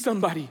lead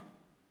somebody,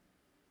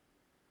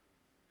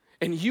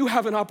 and you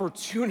have an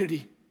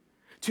opportunity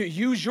to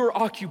use your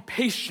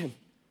occupation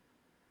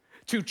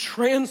to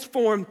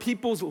transform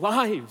people's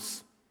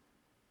lives.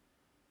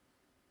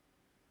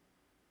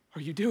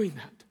 Are you doing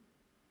that?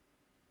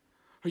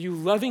 Are you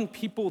loving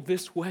people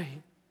this way?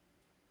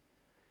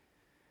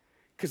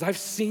 Because I've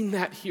seen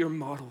that here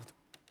modeled.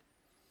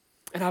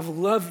 And I've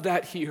loved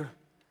that here.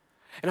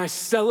 And I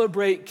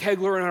celebrate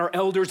Kegler and our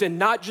elders, and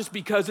not just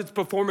because it's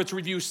performance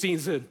review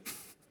season.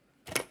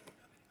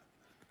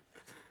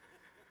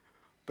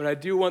 But I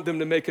do want them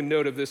to make a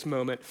note of this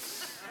moment.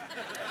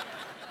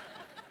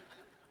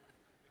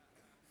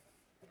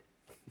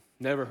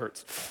 Never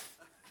hurts.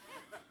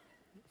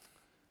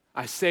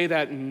 I say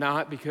that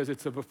not because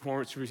it's a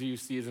performance review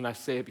season. I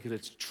say it because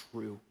it's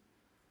true.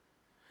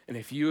 And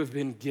if you have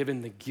been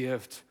given the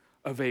gift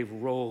of a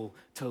role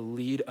to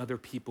lead other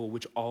people,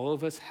 which all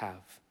of us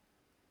have,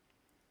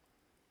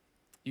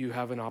 you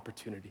have an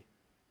opportunity.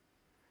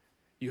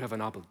 You have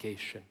an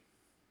obligation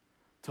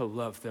to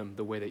love them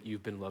the way that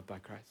you've been loved by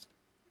Christ.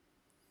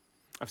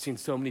 I've seen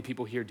so many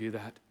people here do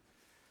that.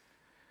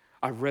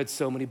 I've read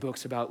so many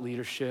books about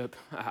leadership.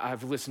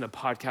 I've listened to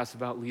podcasts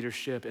about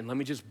leadership, and let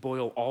me just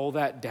boil all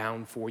that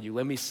down for you.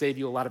 Let me save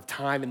you a lot of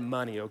time and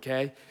money,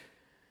 okay?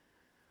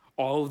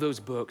 All of those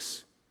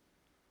books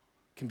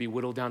can be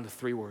whittled down to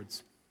 3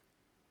 words.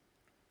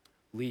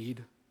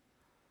 Lead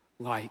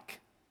like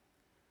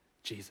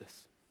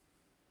Jesus.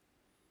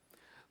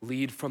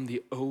 Lead from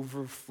the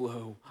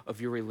overflow of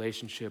your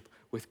relationship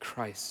with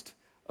Christ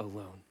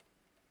alone.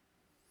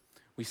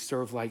 We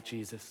serve like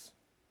Jesus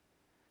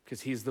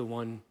because he's the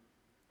one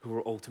who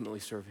we're ultimately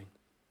serving.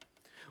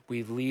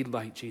 We lead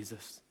like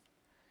Jesus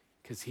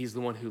because he's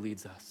the one who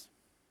leads us.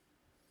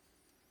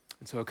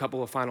 And so a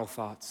couple of final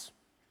thoughts.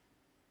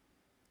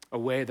 A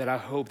way that I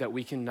hope that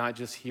we can not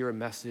just hear a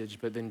message,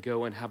 but then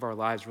go and have our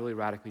lives really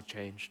radically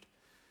changed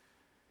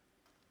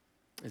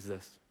is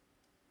this.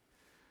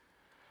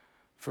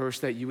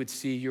 First, that you would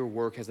see your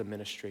work as a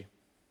ministry.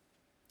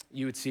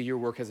 You would see your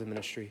work as a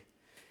ministry.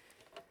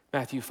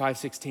 Matthew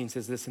 5:16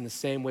 says this, in the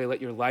same way,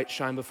 let your light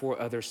shine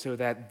before others so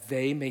that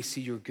they may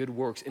see your good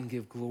works and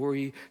give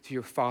glory to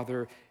your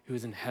Father who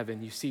is in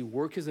heaven. You see,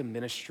 work is a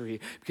ministry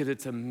because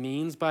it's a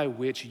means by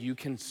which you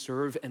can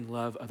serve and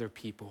love other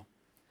people.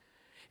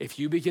 If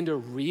you begin to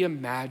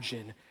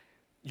reimagine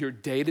your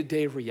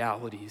day-to-day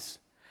realities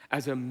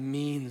as a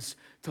means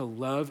to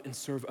love and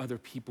serve other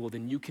people,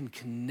 then you can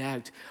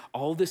connect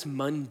all this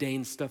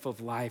mundane stuff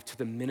of life to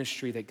the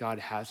ministry that God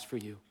has for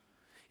you.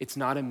 It's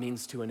not a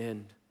means to an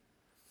end.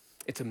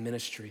 It's a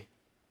ministry.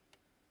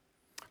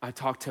 I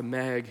talked to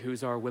Meg,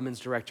 who's our women's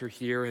director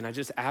here, and I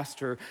just asked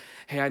her,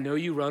 hey, I know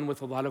you run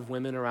with a lot of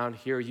women around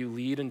here. You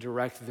lead and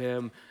direct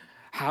them.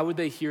 How would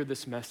they hear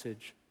this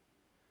message?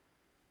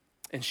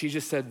 And she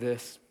just said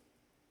this.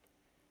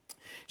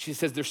 She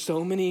says, there's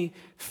so many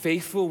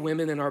faithful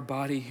women in our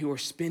body who are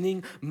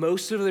spending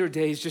most of their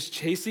days just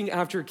chasing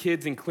after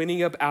kids and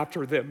cleaning up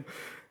after them.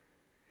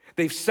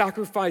 They've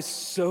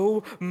sacrificed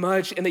so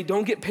much and they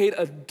don't get paid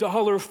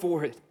 $1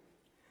 for it.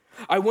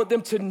 I want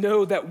them to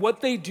know that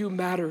what they do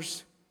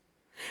matters.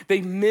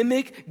 They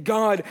mimic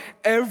God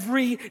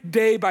every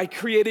day by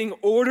creating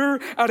order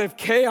out of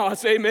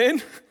chaos,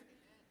 amen?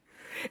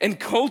 And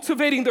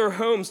cultivating their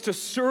homes to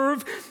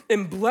serve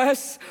and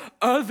bless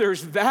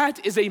others.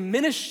 That is a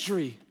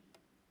ministry.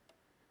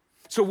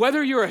 So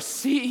whether you're a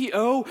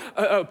CEO,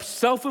 a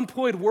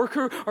self-employed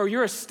worker, or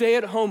you're a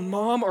stay-at-home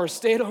mom or a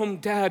stay-at-home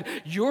dad,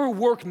 your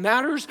work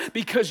matters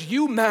because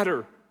you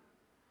matter.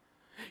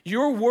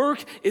 Your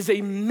work is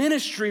a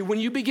ministry when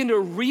you begin to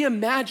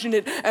reimagine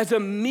it as a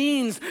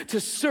means to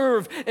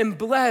serve and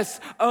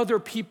bless other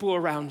people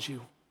around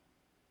you.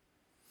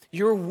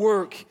 Your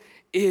work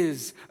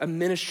is a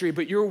ministry,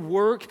 but your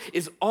work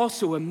is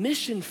also a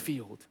mission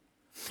field.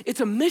 It's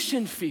a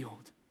mission field.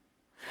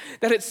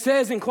 That it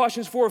says in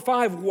Colossians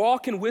 4:5,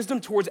 walk in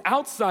wisdom towards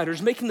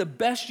outsiders, making the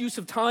best use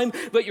of time.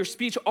 Let your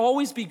speech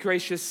always be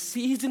gracious,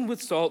 seasoned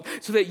with salt,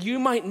 so that you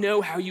might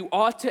know how you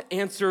ought to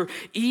answer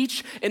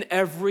each and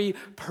every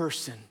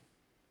person.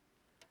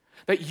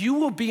 That you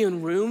will be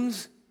in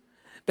rooms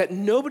that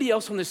nobody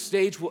else on this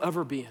stage will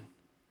ever be in.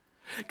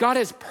 God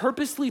has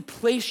purposely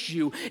placed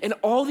you in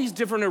all these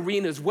different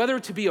arenas, whether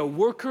to be a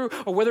worker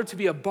or whether to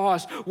be a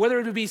boss,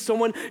 whether to be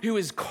someone who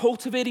is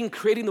cultivating,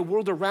 creating the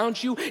world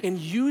around you and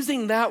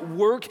using that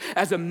work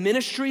as a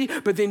ministry,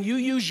 but then you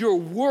use your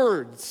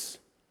words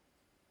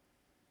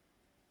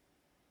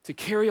to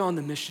carry on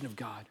the mission of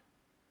God,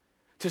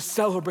 to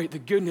celebrate the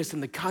goodness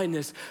and the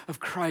kindness of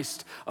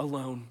Christ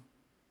alone.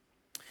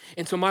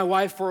 And so my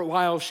wife, for a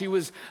while, she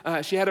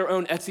had her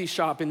own Etsy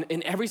shop, and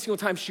every single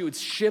time she would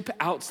ship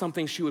out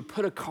something, she would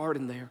put a card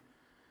in there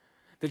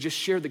that just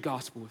shared the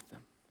gospel with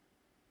them.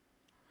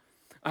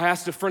 I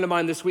asked a friend of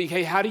mine this week,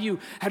 hey, how do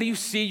you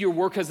see your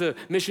work as a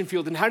mission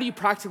field, and how do you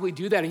practically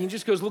do that? And he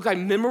just goes, look, I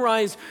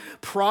memorize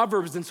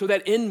Proverbs, and so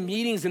that in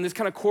meetings in this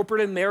kind of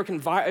corporate American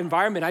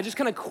environment, I just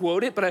kind of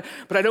quote it, but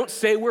I don't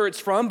say where it's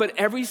from, but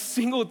every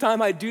single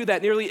time I do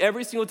that, nearly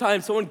every single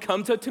time someone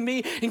comes up to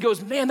me and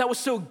goes, man, that was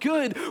so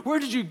good. Where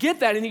did you get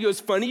that? And he goes,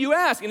 funny you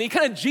ask. And he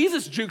kind of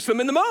Jesus jukes them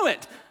in the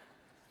moment.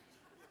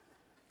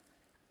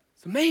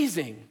 It's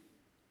amazing.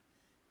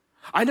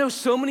 I know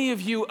so many of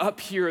you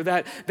up here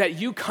that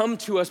you come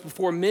to us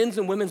before men's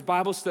and women's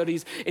Bible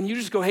studies and you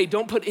just go, hey,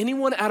 don't put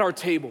anyone at our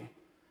table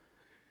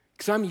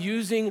because I'm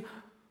using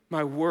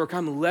my work,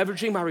 I'm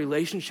leveraging my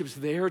relationships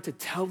there to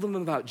tell them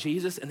about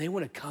Jesus, and they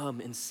want to come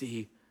and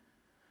see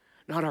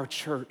not our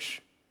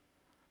church,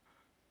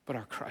 but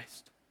our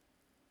Christ.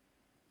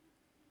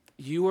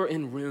 You are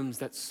in rooms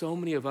that so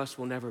many of us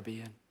will never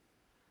be in,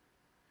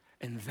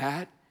 and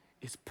that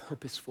is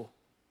purposeful.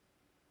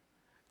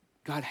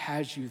 God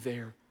has you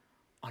there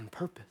on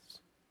purpose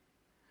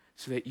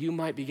so that you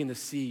might begin to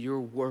see your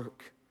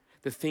work,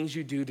 the things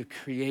you do to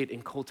create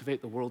and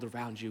cultivate the world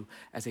around you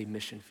as a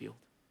mission field.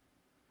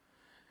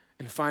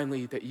 And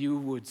finally, that you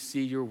would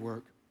see your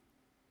work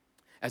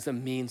as a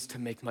means to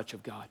make much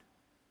of God.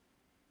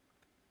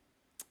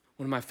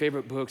 One of my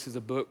favorite books is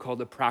a book called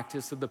The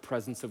Practice of the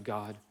Presence of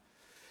God.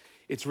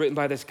 It's written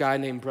by this guy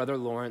named Brother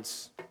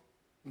Lawrence.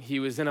 He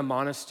was in a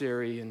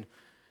monastery, and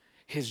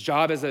his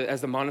job as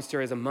a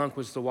monastery, as a monk,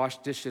 was to wash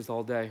dishes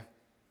all day.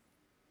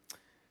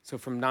 So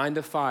from 9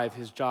 to 5,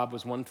 his job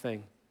was one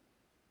thing: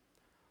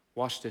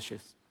 wash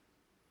dishes.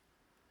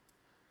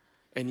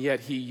 And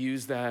yet he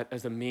used that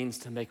as a means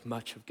to make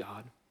much of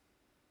God.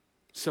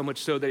 So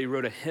much so that he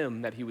wrote a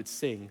hymn that he would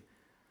sing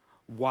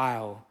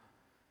while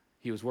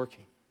he was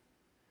working.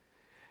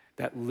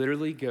 That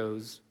literally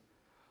goes,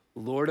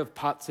 Lord of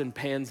pots and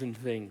pans and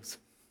things,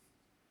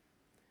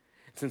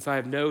 since I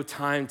have no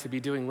time to be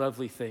doing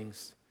lovely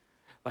things,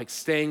 like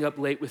staying up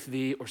late with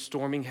thee or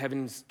storming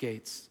heaven's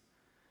gates,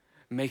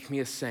 make me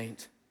a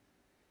saint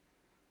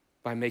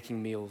by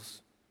making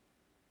meals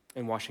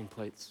and washing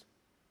plates.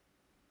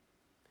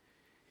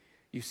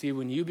 You see,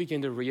 when you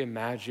begin to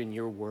reimagine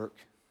your work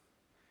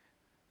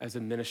as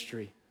a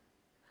ministry,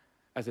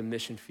 as a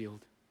mission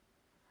field,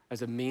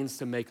 as a means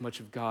to make much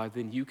of God,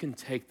 then you can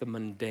take the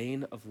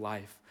mundane of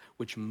life,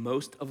 which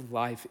most of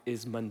life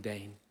is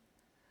mundane,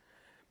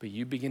 but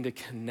you begin to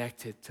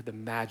connect it to the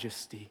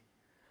majesty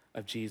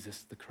of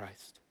Jesus the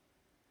Christ.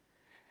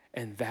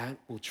 And that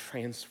will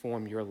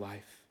transform your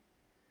life.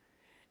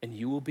 And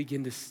you will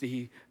begin to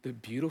see the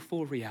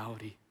beautiful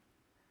reality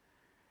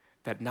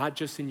that not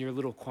just in your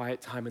little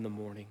quiet time in the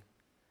morning,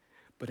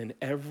 but in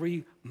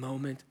every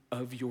moment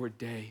of your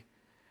day,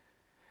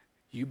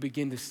 you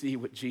begin to see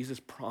what Jesus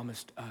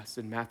promised us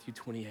in Matthew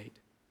 28,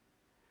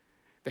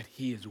 that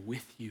he is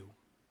with you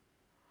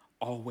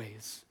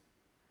always,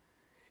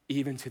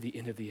 even to the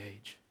end of the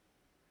age,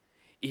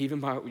 even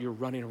while you're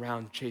running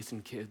around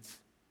chasing kids,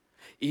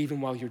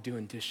 even while you're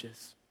doing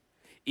dishes,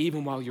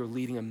 even while you're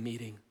leading a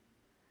meeting.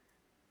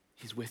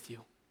 He's with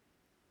you.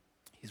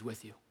 He's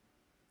with you.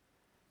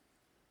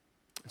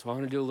 And so I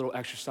want to do a little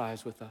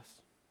exercise with us.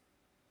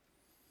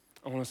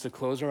 I want us to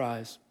close our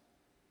eyes,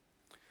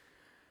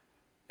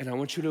 and I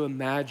want you to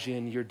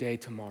imagine your day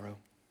tomorrow.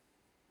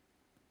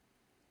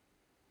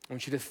 I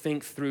want you to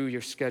think through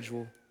your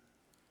schedule,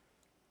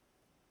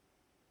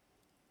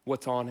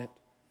 what's on it,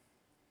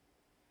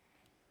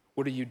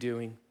 what are you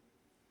doing,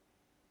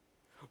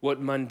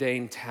 what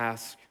mundane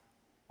tasks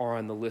are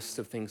on the list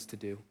of things to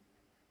do,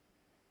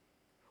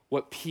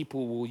 what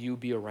people will you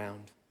be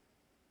around.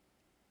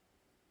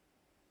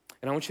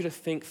 And I want you to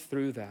think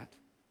through that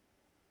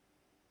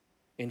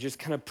and just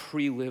kind of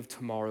pre-live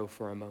tomorrow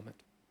for a moment.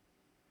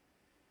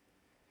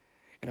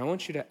 And I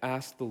want you to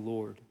ask the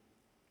Lord,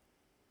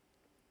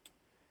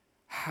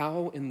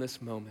 how in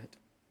this moment,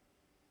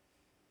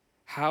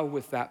 how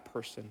with that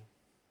person,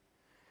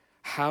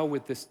 how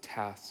with this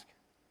task,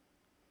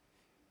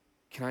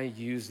 can I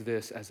use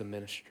this as a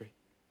ministry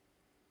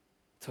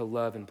to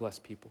love and bless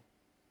people?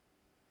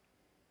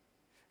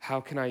 How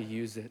can I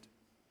use it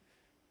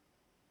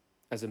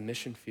as a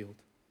mission field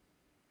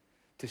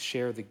to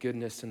share the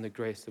goodness and the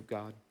grace of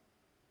God?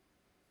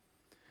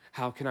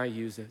 How can I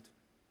use it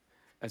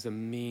as a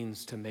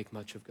means to make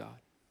much of God?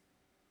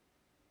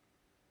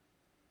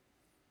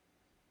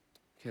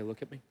 Okay,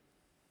 look at me.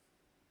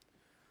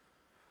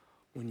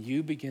 When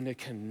you begin to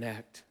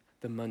connect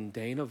the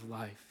mundane of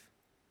life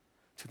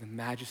to the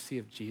majesty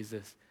of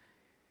Jesus,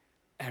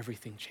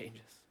 everything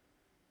changes.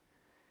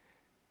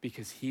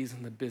 Because he's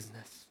in the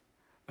business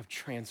of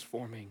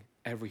transforming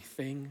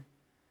everything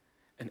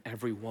and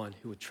everyone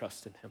who would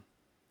trust in him.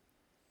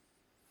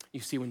 You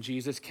see, when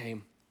Jesus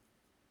came,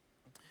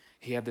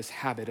 he had this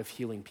habit of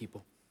healing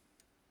people.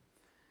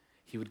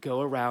 He would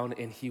go around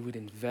and he would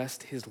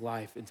invest his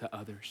life into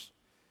others,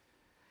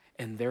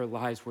 and their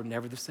lives were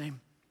never the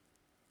same.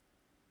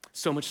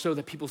 So much so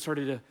that people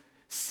started to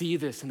see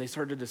this and they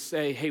started to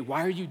say, hey,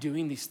 why are you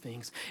doing these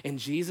things? And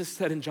Jesus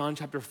said in John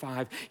chapter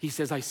 5, he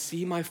says, I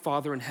see my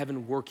Father in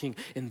heaven working,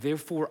 and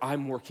therefore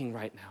I'm working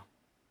right now.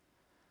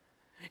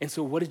 And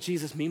so what did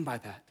Jesus mean by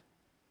that?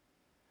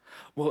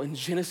 Well, in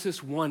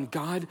Genesis 1,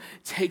 God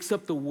takes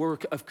up the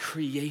work of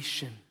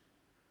creation.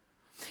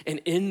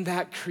 And in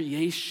that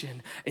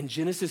creation, in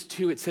Genesis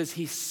 2, it says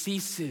he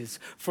ceases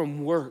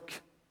from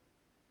work.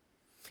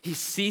 He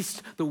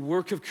ceased the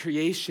work of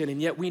creation, and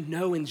yet we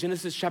know in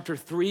Genesis chapter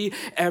 3,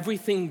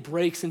 everything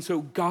breaks. And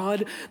so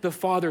God the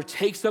Father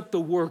takes up the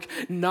work,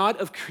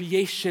 not of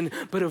creation,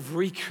 but of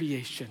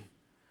recreation,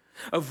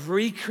 of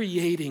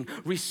recreating,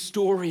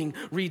 restoring,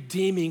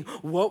 redeeming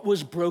what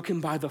was broken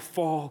by the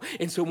fall.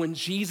 And so when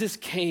Jesus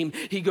came,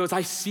 he goes,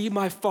 I see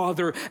my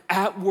Father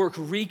at work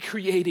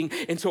recreating,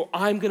 and so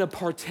I'm gonna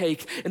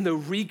partake in the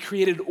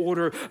recreated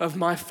order of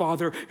my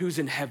Father who's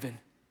in heaven.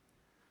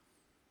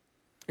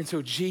 And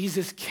so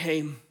Jesus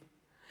came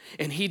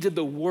and he did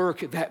the work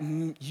that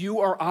you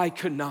or I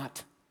could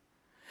not.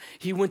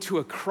 He went to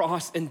a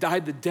cross and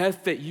died the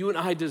death that you and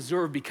I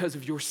deserve because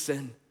of your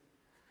sin.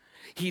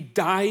 He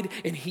died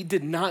and he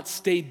did not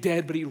stay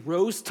dead, but he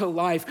rose to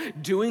life,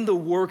 doing the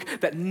work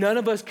that none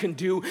of us can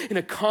do and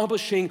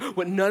accomplishing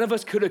what none of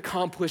us could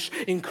accomplish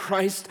in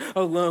Christ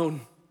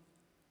alone.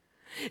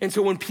 And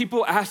so when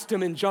people asked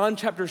him in John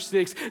chapter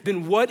 6,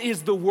 then what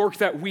is the work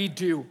that we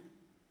do?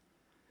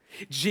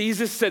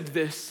 Jesus said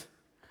this.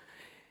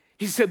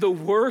 He said, the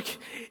work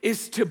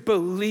is to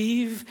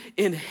believe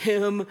in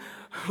him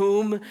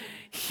whom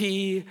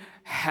he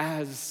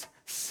has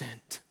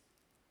sent.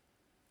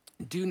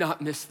 Do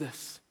not miss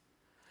this,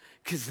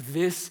 because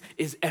this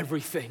is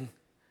everything.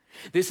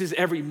 This is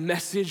every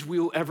message we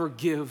will ever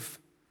give.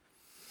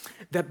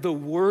 That the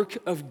work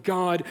of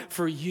God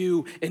for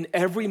you in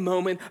every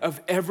moment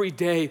of every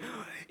day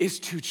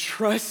is to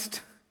trust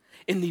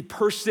in the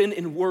person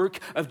and work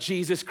of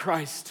Jesus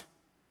Christ.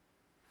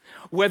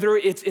 Whether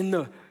it's in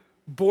the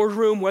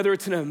boardroom, whether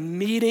it's in a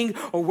meeting,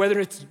 or whether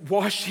it's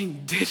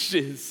washing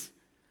dishes,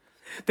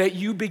 that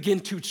you begin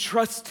to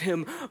trust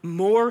him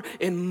more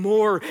and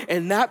more,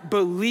 and that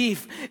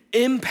belief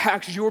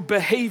impacts your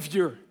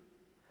behavior.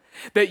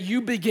 That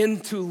you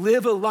begin to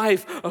live a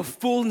life of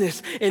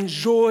fullness and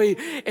joy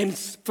and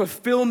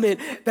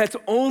fulfillment that's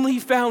only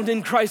found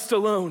in Christ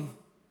alone.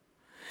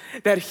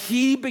 That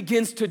he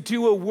begins to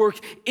do a work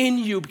in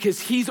you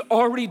because he's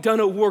already done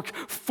a work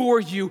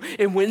for you.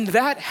 And when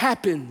that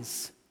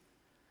happens,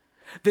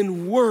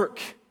 then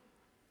work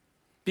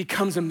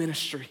becomes a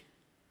ministry.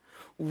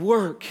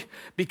 Work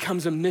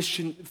becomes a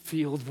mission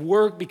field.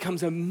 Work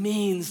becomes a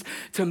means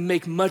to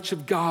make much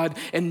of God.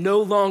 And no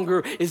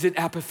longer is it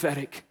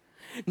apathetic.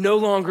 No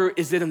longer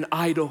is it an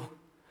idol,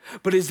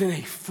 but is in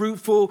a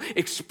fruitful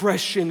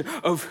expression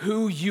of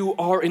who you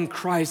are in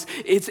Christ.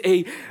 It's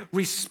a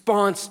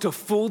response to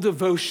full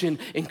devotion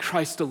in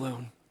Christ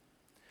alone.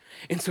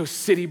 And so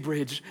City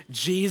Bridge,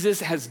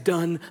 Jesus has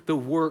done the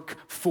work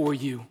for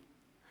you.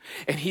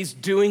 And he's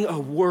doing a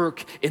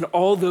work in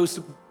all those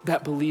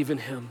that believe in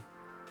him.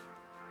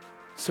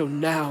 So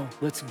now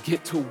let's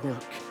get to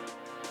work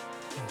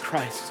in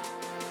Christ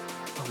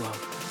alone.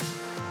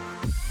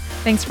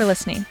 Thanks for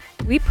listening.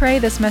 We pray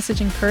this message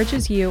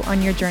encourages you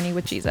on your journey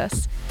with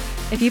Jesus.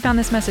 If you found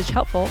this message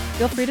helpful,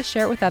 feel free to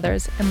share it with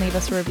others and leave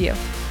us a review.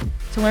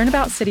 To learn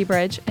about City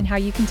Bridge and how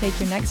you can take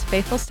your next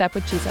faithful step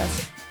with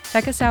Jesus,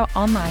 check us out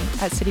online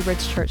at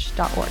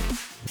citybridgechurch.org.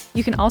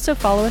 You can also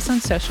follow us on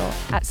social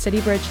at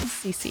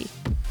CityBridgeCC.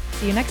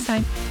 See you next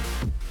time.